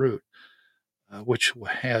evil root, which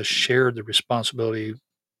has shared the responsibility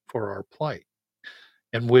for our plight.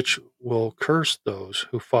 and which will curse those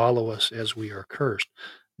who follow us as we are cursed.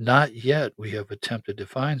 Not yet we have attempted to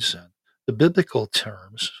find sin. The biblical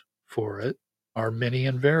terms for it are many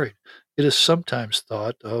and varied. It is sometimes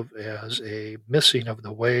thought of as a missing of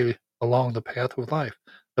the way along the path of life,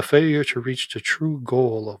 a failure to reach the true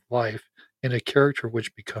goal of life in a character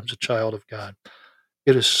which becomes a child of God.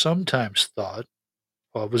 It is sometimes thought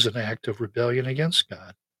of as an act of rebellion against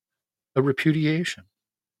God, a repudiation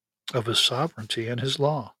of his sovereignty and his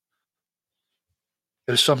law.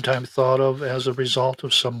 It is sometimes thought of as a result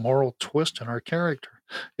of some moral twist in our character.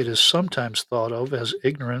 It is sometimes thought of as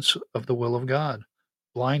ignorance of the will of God,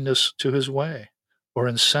 blindness to his way, or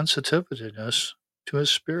insensitiveness to his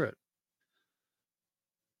spirit.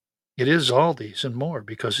 It is all these and more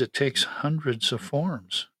because it takes hundreds of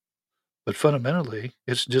forms. But fundamentally,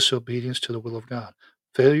 it's disobedience to the will of God,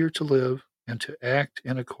 failure to live and to act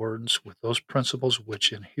in accordance with those principles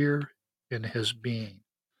which inhere in his being.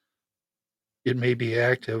 It may be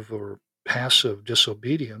active or passive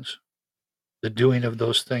disobedience, the doing of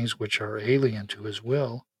those things which are alien to his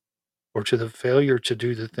will, or to the failure to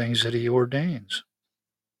do the things that he ordains.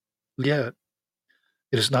 Yet,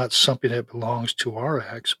 it is not something that belongs to our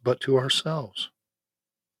acts, but to ourselves.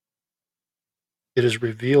 It is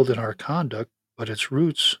revealed in our conduct, but its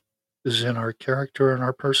roots is in our character and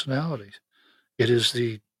our personalities. It is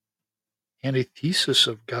the antithesis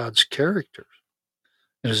of God's character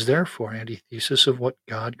and is therefore antithesis of what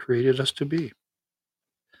God created us to be.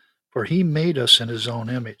 For he made us in his own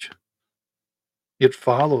image. It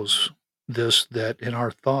follows this that in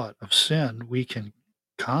our thought of sin, we can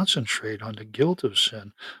concentrate on the guilt of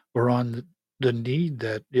sin or on the need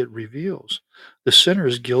that it reveals. The sinner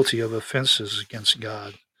is guilty of offenses against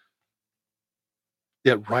God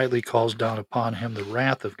that rightly calls down upon him the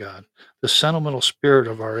wrath of God. The sentimental spirit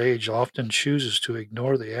of our age often chooses to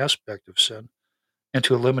ignore the aspect of sin and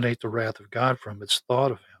to eliminate the wrath of God from its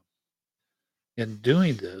thought of him. In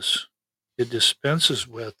doing this, it dispenses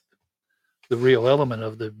with the real element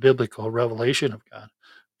of the biblical revelation of God.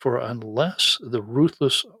 For unless the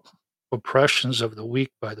ruthless oppressions of the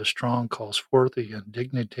weak by the strong calls forth the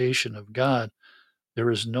indignation of God, there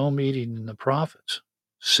is no meeting in the prophets.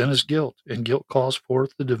 Sin is guilt, and guilt calls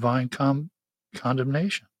forth the divine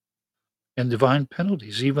condemnation and divine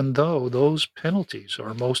penalties, even though those penalties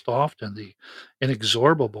are most often the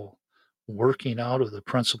inexorable working out of the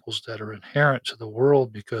principles that are inherent to the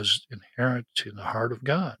world because inherent to the heart of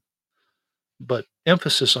God. But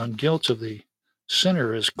emphasis on guilt of the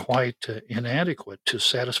sinner is quite inadequate to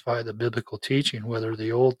satisfy the biblical teaching, whether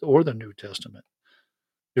the Old or the New Testament.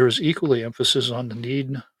 There is equally emphasis on the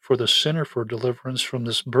need for the sinner for deliverance from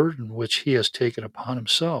this burden which he has taken upon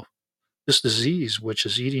himself, this disease which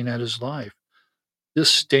is eating at his life, this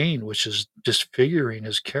stain which is disfiguring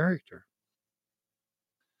his character.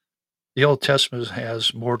 The Old Testament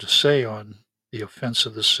has more to say on the offense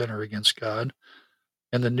of the sinner against God,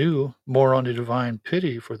 and the New more on the divine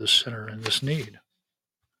pity for the sinner in this need.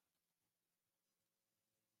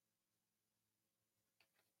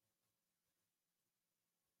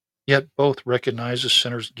 Yet both recognize the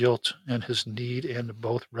sinner's guilt and his need, and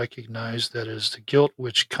both recognize that it is the guilt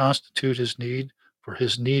which constitute his need, for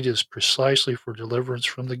his need is precisely for deliverance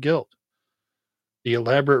from the guilt. The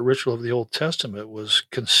elaborate ritual of the Old Testament was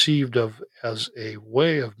conceived of as a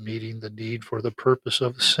way of meeting the need for the purpose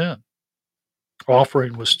of the sin.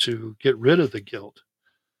 Offering was to get rid of the guilt.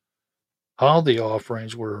 How the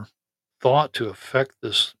offerings were thought to affect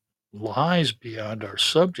this lies beyond our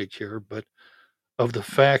subject here, but of the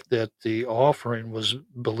fact that the offering was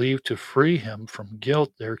believed to free him from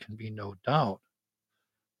guilt, there can be no doubt.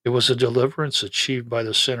 It was a deliverance achieved by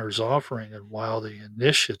the sinner's offering, and while the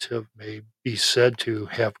initiative may be said to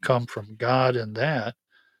have come from God in that,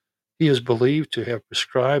 he is believed to have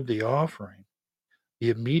prescribed the offering.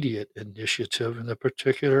 The immediate initiative in the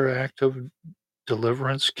particular act of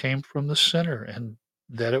deliverance came from the sinner, and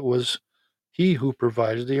that it was he who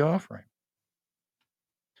provided the offering.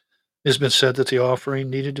 It has been said that the offering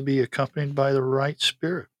needed to be accompanied by the right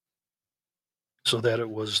spirit, so that it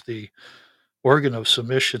was the organ of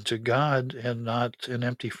submission to God and not an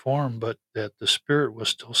empty form, but that the spirit was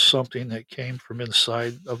still something that came from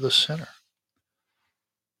inside of the sinner.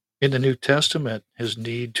 In the New Testament, his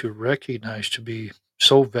need to recognize to be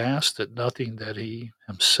so vast that nothing that he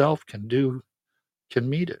himself can do can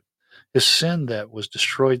meet it. His sin that was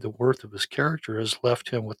destroyed the worth of his character has left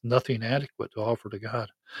him with nothing adequate to offer to God.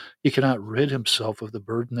 He cannot rid himself of the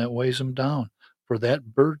burden that weighs him down, for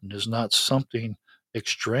that burden is not something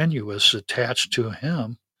extraneous attached to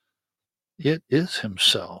him, it is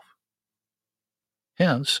himself.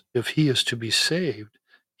 Hence, if he is to be saved,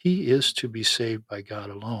 He is to be saved by God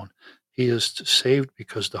alone. He is saved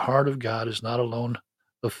because the heart of God is not alone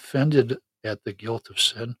offended at the guilt of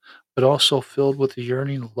sin, but also filled with a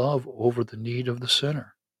yearning love over the need of the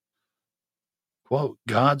sinner. Quote,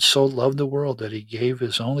 God so loved the world that he gave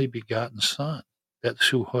his only begotten Son, that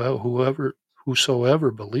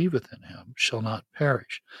whosoever believeth in him shall not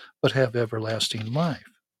perish, but have everlasting life.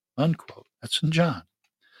 Unquote. That's in John.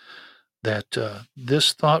 That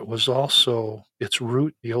this thought was also its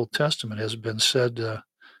root in the Old Testament has been said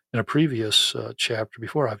in a previous chapter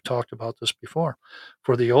before. I've talked about this before.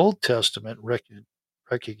 For the Old Testament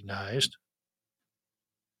recognized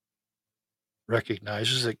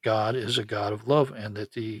recognizes that God is a God of love and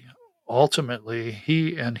that the ultimately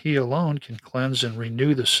he and he alone can cleanse and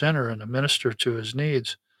renew the sinner and minister to his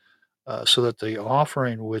needs, so that the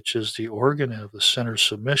offering, which is the organ of the sinner's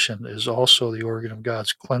submission, is also the organ of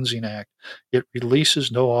God's cleansing act. It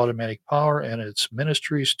releases no automatic power, and its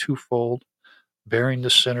ministry is twofold: bearing the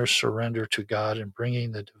sinner's surrender to God and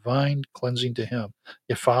bringing the divine cleansing to him.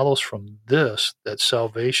 It follows from this that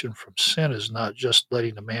salvation from sin is not just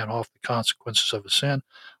letting a man off the consequences of a sin,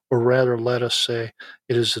 or rather, let us say,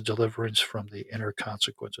 it is the deliverance from the inner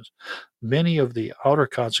consequences. Many of the outer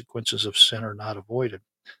consequences of sin are not avoided.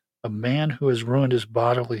 A man who has ruined his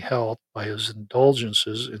bodily health by his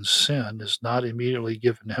indulgences in sin is not immediately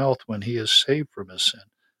given health when he is saved from his sin,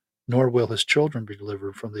 nor will his children be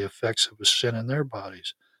delivered from the effects of his sin in their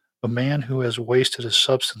bodies. A man who has wasted his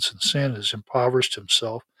substance in sin has impoverished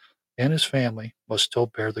himself, and his family must still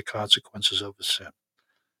bear the consequences of his sin.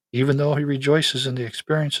 Even though he rejoices in the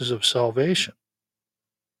experiences of salvation,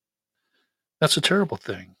 that's a terrible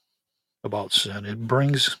thing about sin. It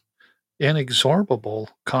brings inexorable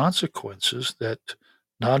consequences that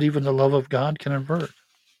not even the love of God can avert.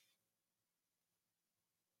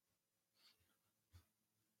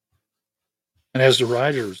 And as the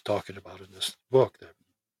writer is talking about in this book, that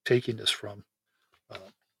taking this from, uh,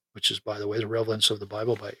 which is, by the way, The Relevance of the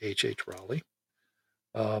Bible by H. Rowley,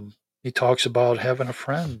 he talks about having a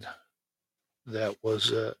friend that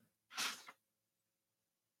was at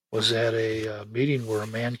a meeting where a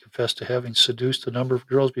man confessed to having seduced a number of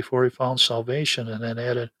girls before he found salvation, and then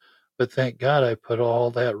added, "But thank God I put all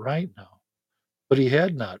that right now." But he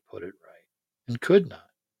had not put it right and could not.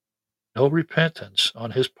 No repentance on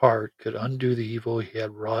his part could undo the evil he had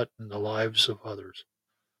wrought in the lives of others.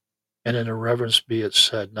 And in irreverence be it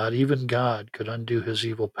said, not even God could undo his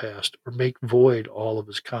evil past or make void all of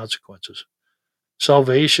his consequences.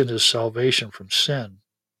 Salvation is salvation from sin,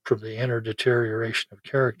 from the inner deterioration of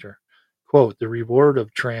character. Quote, the reward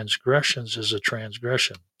of transgressions is a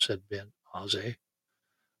transgression, said Ben Azeh.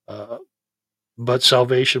 Uh, but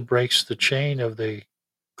salvation breaks the chain of the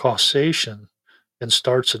causation and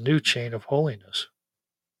starts a new chain of holiness,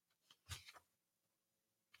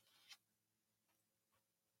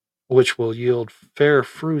 which will yield fair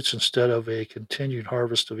fruits instead of a continued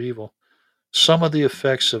harvest of evil. Some of the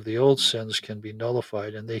effects of the old sins can be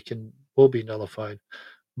nullified, and they can will be nullified,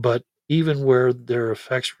 but even where their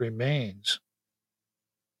effects remains,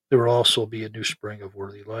 there will also be a new spring of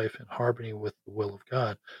worthy life in harmony with the will of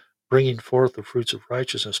God, bringing forth the fruits of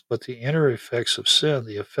righteousness. But the inner effects of sin,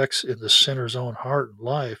 the effects in the sinner's own heart and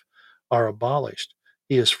life, are abolished.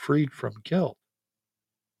 He is freed from guilt.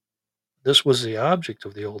 This was the object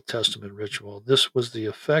of the Old Testament ritual. This was the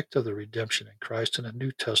effect of the redemption in Christ in a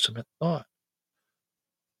New Testament thought.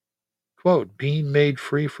 Quote, being made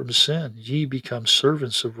free from sin, ye become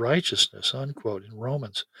servants of righteousness, unquote, in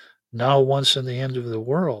Romans. Now, once in the end of the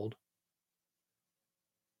world,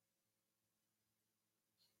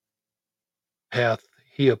 hath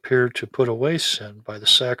he appeared to put away sin by the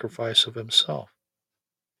sacrifice of himself.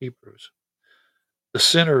 Hebrews. The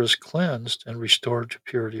sinner is cleansed and restored to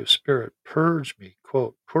purity of spirit. Purge me,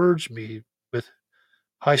 quote, purge me with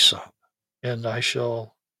hyssop, and I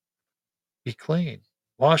shall be clean.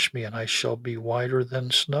 Wash me, and I shall be whiter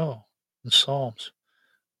than snow. In Psalms.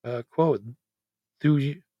 Quote,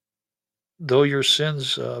 though, though your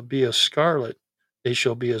sins be as scarlet, they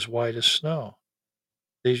shall be as white as snow.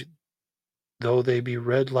 They, though they be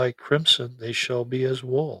red like crimson, they shall be as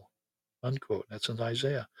wool. Unquote. That's in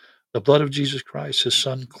Isaiah. The blood of Jesus Christ, his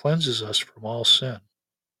son, cleanses us from all sin.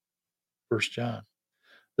 1 John.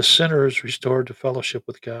 The sinner is restored to fellowship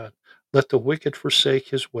with God. Let the wicked forsake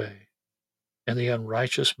his way, and the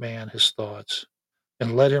unrighteous man his thoughts,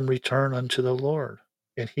 and let him return unto the Lord,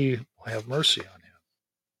 and he will have mercy on him.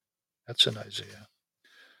 That's in Isaiah.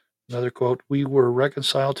 Another quote, we were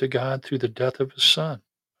reconciled to God through the death of his son,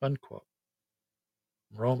 unquote.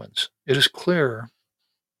 Romans. It is clear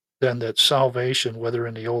then that salvation, whether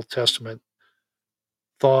in the Old Testament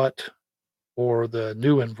thought for the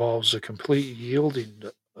new involves the complete yielding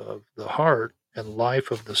of the heart and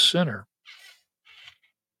life of the sinner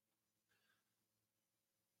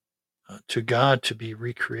to God to be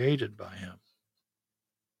recreated by him.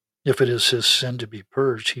 If it is his sin to be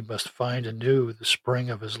purged, he must find anew the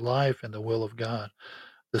spring of his life in the will of God.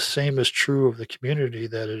 The same is true of the community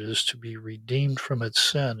that it is to be redeemed from its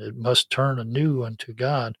sin. It must turn anew unto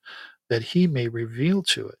God that he may reveal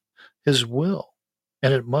to it his will.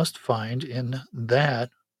 And it must find in that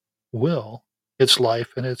will its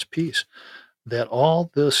life and its peace. That all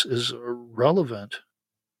this is relevant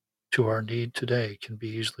to our need today can be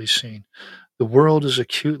easily seen. The world is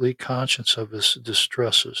acutely conscious of its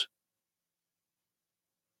distresses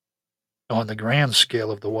on the grand scale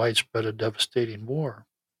of the widespread and devastating war.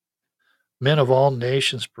 Men of all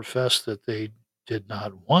nations profess that they did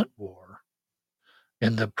not want war,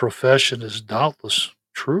 and the profession is doubtless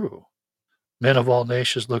true. Men of all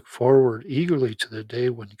nations look forward eagerly to the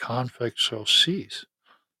day when conflict shall cease.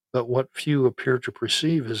 But what few appear to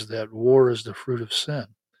perceive is that war is the fruit of sin,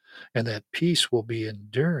 and that peace will be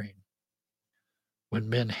enduring when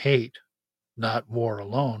men hate not war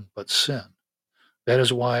alone, but sin. That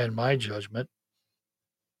is why, in my judgment,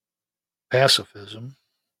 pacifism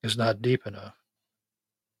is not deep enough.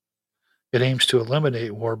 It aims to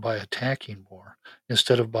eliminate war by attacking war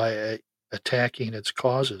instead of by attacking its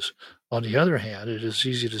causes. On the other hand, it is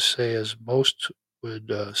easy to say, as most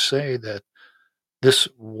would say, that this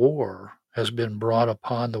war has been brought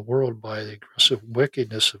upon the world by the aggressive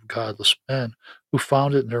wickedness of godless men who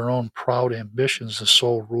found it in their own proud ambitions the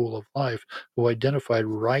sole rule of life, who identified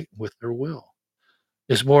right with their will.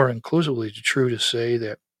 It is more inclusively true to say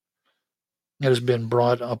that it has been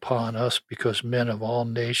brought upon us because men of all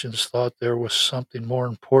nations thought there was something more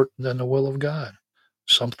important than the will of God.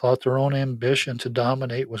 Some thought their own ambition to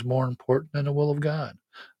dominate was more important than the will of God.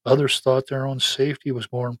 Others thought their own safety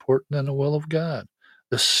was more important than the will of God.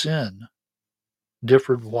 The sin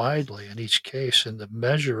differed widely in each case, and the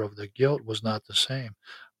measure of the guilt was not the same,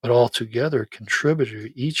 but altogether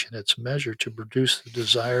contributed each in its measure to produce the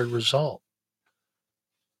desired result.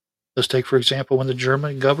 Let's take, for example, when the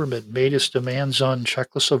German government made its demands on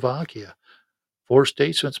Czechoslovakia. Four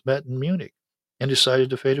statesmen met in Munich and decided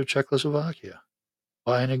the fate of Czechoslovakia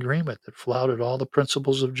by an agreement that flouted all the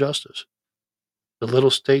principles of justice. The little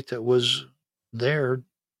state that was there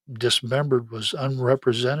dismembered was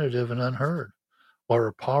unrepresentative and unheard, while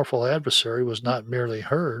her powerful adversary was not merely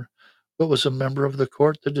heard, but was a member of the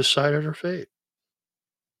court that decided her fate.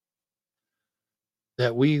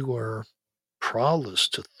 That we were powerless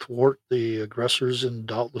to thwart the aggressors is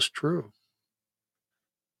doubtless true.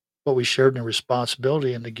 But we shared in the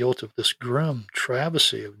responsibility and the guilt of this grim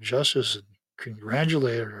travesty of justice and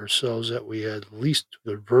congratulated ourselves that we had at least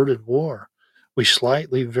averted war. We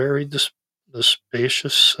slightly varied the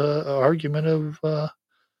spacious argument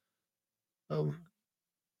of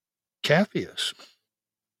Cappius,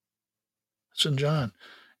 St. John,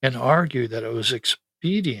 and argued that it was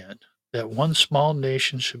expedient that one small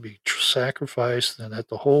nation should be sacrificed and that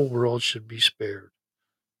the whole world should be spared.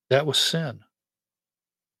 That was sin.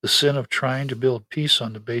 The sin of trying to build peace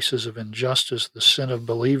on the basis of injustice, the sin of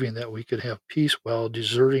believing that we could have peace while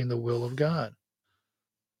deserting the will of God.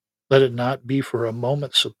 Let it not be for a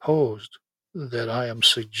moment supposed that I am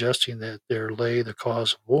suggesting that there lay the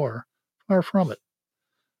cause of war. Far from it.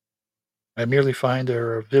 I merely find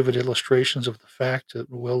there are vivid illustrations of the fact that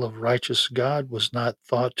the will of righteous God was not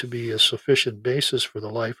thought to be a sufficient basis for the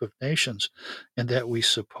life of nations, and that we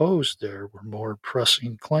supposed there were more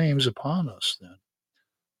pressing claims upon us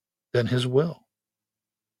than his will.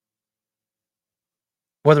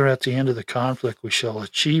 Whether at the end of the conflict we shall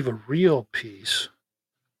achieve a real peace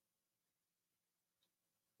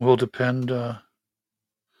will depend on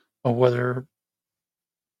whether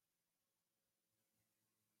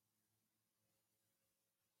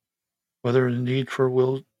the need for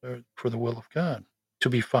the will of God to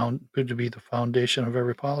be the foundation of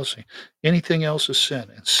every policy. Anything else is sin,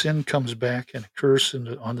 and sin comes back and occurs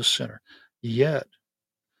on the sinner. Yet,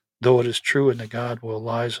 though it is true and the God will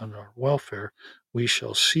lies on our welfare, we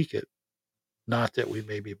shall seek it, not that we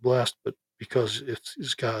may be blessed, but because it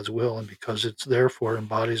is God's will and because it therefore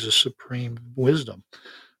embodies a supreme wisdom.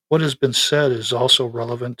 What has been said is also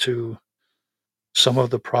relevant to some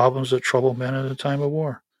of the problems that trouble men in a time of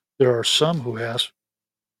war. There are some who ask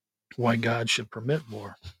why God should permit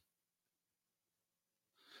war.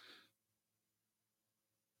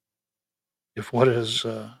 If what has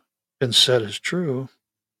been said is true,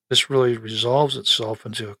 this really resolves itself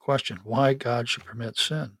into a question why God should permit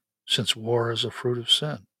sin, since war is a fruit of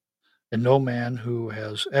sin. And no man who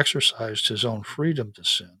has exercised his own freedom to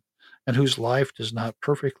sin and whose life does not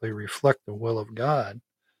perfectly reflect the will of God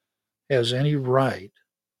has any right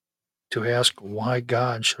to ask why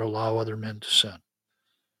God should allow other men to sin.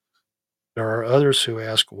 There are others who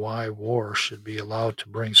ask why war should be allowed to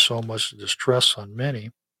bring so much distress on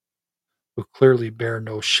many who clearly bear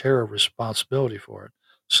no share of responsibility for it,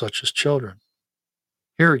 such as children.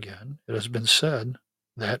 Here again, it has been said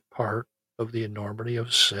that part of the enormity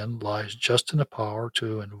of sin lies just in the power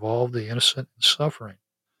to involve the innocent in suffering,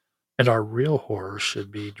 and our real horror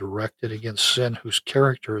should be directed against sin whose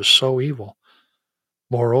character is so evil.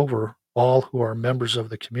 Moreover, all who are members of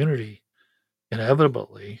the community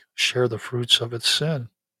inevitably share the fruits of its sin,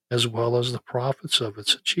 as well as the profits of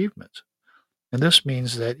its achievements. And this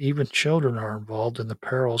means that even children are involved in the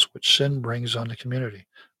perils which sin brings on the community,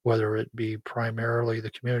 whether it be primarily the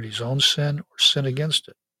community's own sin or sin against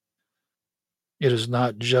it. It is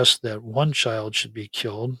not just that one child should be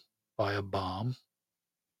killed by a bomb,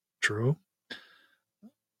 true.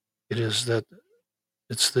 It is that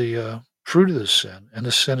it's the fruit of the sin, and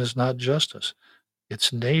the sin is not justice.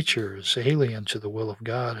 Its nature is alien to the will of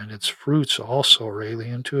God, and its fruits also are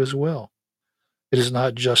alien to his will. It is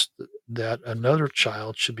not just that another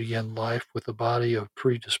child should begin life with a body of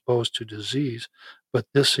predisposed to disease, but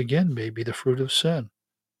this again may be the fruit of sin.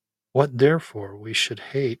 What therefore we should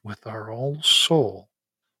hate with our whole soul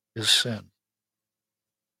is sin.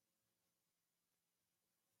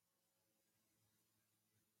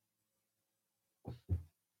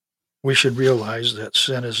 We should realize that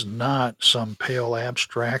sin is not some pale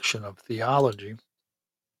abstraction of theology.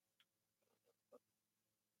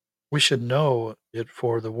 We should know it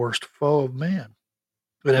for the worst foe of man.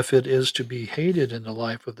 But if it is to be hated in the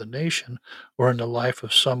life of the nation or in the life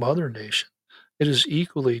of some other nation, it is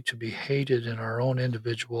equally to be hated in our own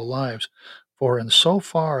individual lives. For in so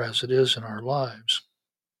far as it is in our lives,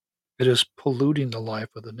 it is polluting the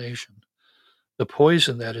life of the nation. The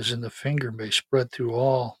poison that is in the finger may spread through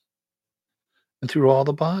all and through all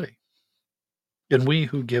the body. And we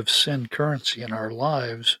who give sin currency in our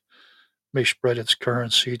lives may spread its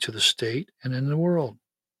currency to the state and in the world.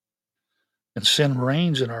 And sin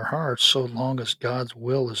reigns in our hearts so long as God's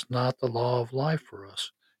will is not the law of life for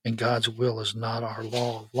us, and God's will is not our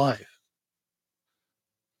law of life.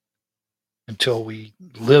 Until we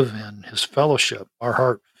live in his fellowship, our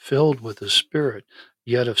heart filled with his spirit.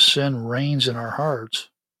 Yet if sin reigns in our hearts,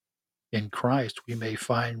 in Christ, we may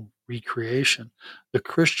find recreation. The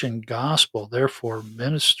Christian gospel, therefore,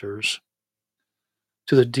 ministers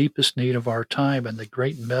to the deepest need of our time, and the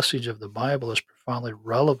great message of the Bible is profoundly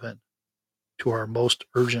relevant to our most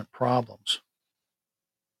urgent problems.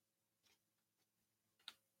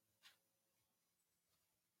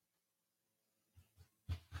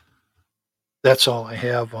 That's all I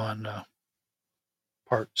have on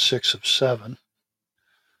part 6 of 7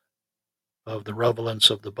 of The Relevance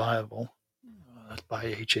of the Bible by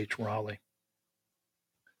H. Raleigh.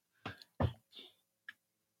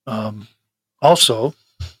 Um, Also,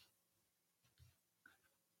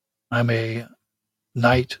 I'm a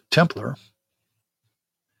Knight Templar,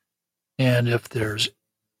 and if there's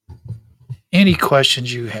any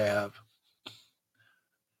questions you have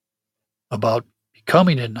about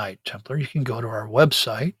becoming a Knight Templar, you can go to our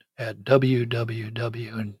website at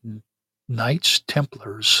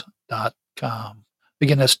www.knightstemplars.com.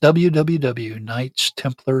 Again, that's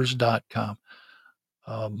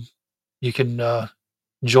www.knightstemplars.com. You can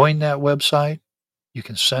join that website. You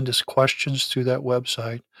can send us questions through that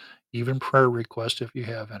website, even prayer requests if you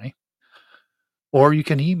have any. Or you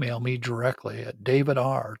can email me directly at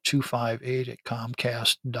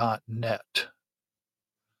davidr258@comcast.net.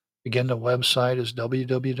 Again, the website is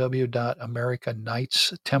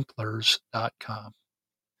www.americanknightstemplars.com.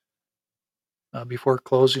 Before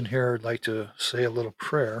closing here, I'd like to say a little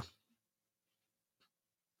prayer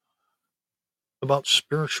about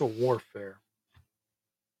spiritual warfare.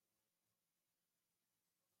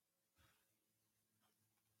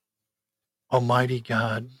 Almighty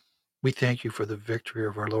God, we thank you for the victory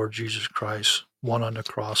of our Lord Jesus Christ, won on the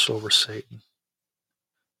cross over Satan.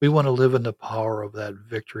 We want to live in the power of that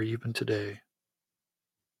victory even today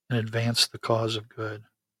and advance the cause of good.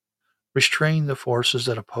 Restrain the forces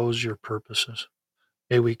that oppose your purposes.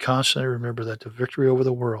 May we constantly remember that the victory over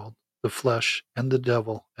the world, the flesh, and the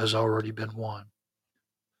devil has already been won.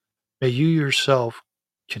 May you yourself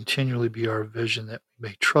continually be our vision, that we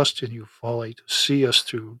may trust in you fully to see us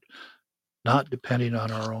through, not depending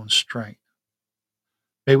on our own strength.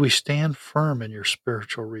 May we stand firm in your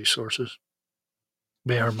spiritual resources.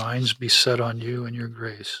 May our minds be set on you and your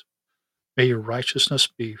grace. May your righteousness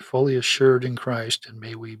be fully assured in Christ, and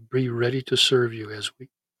may we be ready to serve you as we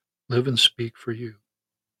live and speak for you.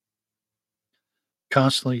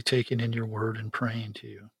 constantly taking in your word and praying to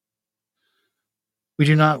you. We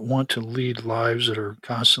do not want to lead lives that are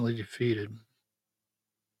constantly defeated.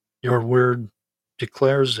 Your word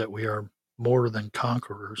declares that we are more than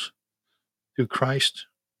conquerors through Christ,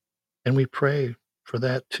 and we pray for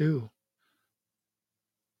that too,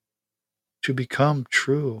 to become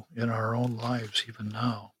true in our own lives even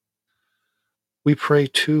now. We pray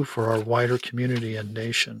too for our wider community and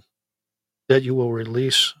nation, that you will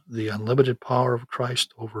release the unlimited power of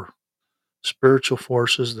Christ over spiritual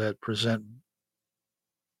forces that present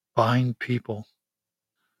bind people,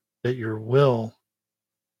 that your will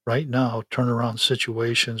right now turn around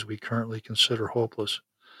situations we currently consider hopeless.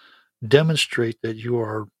 Demonstrate that you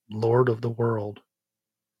are Lord of the world.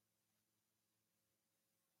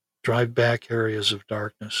 Drive back areas of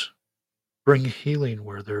darkness. Bring healing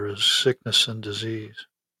where there is sickness and disease.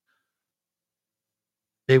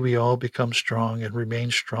 May we all become strong and remain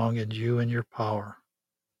strong in you and your power.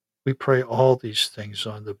 We pray all these things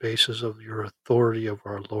on the basis of your authority of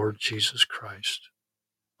our Lord Jesus Christ.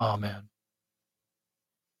 Amen.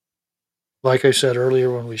 Like I said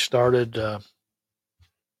earlier when we started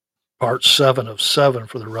part 7 of 7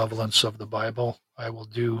 for the relevance of the Bible, I will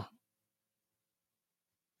do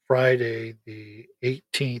Friday the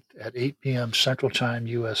 18th at 8 p.m. Central Time,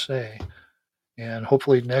 USA. And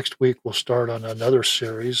hopefully next week we'll start on another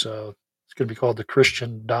series. It's going to be called The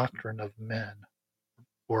Christian Doctrine of Men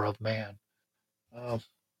or of Man. Uh,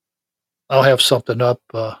 I'll have something up.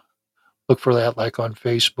 Look for that like on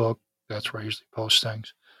Facebook. That's where I usually post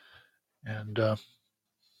things. And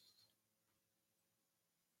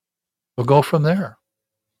we'll go from there.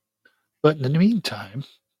 But in the meantime,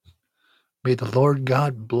 may the Lord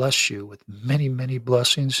God bless you with many, many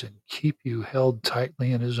blessings and keep you held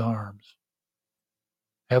tightly in his arms.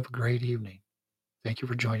 Have a great evening. Thank you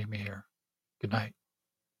for joining me here. Good night.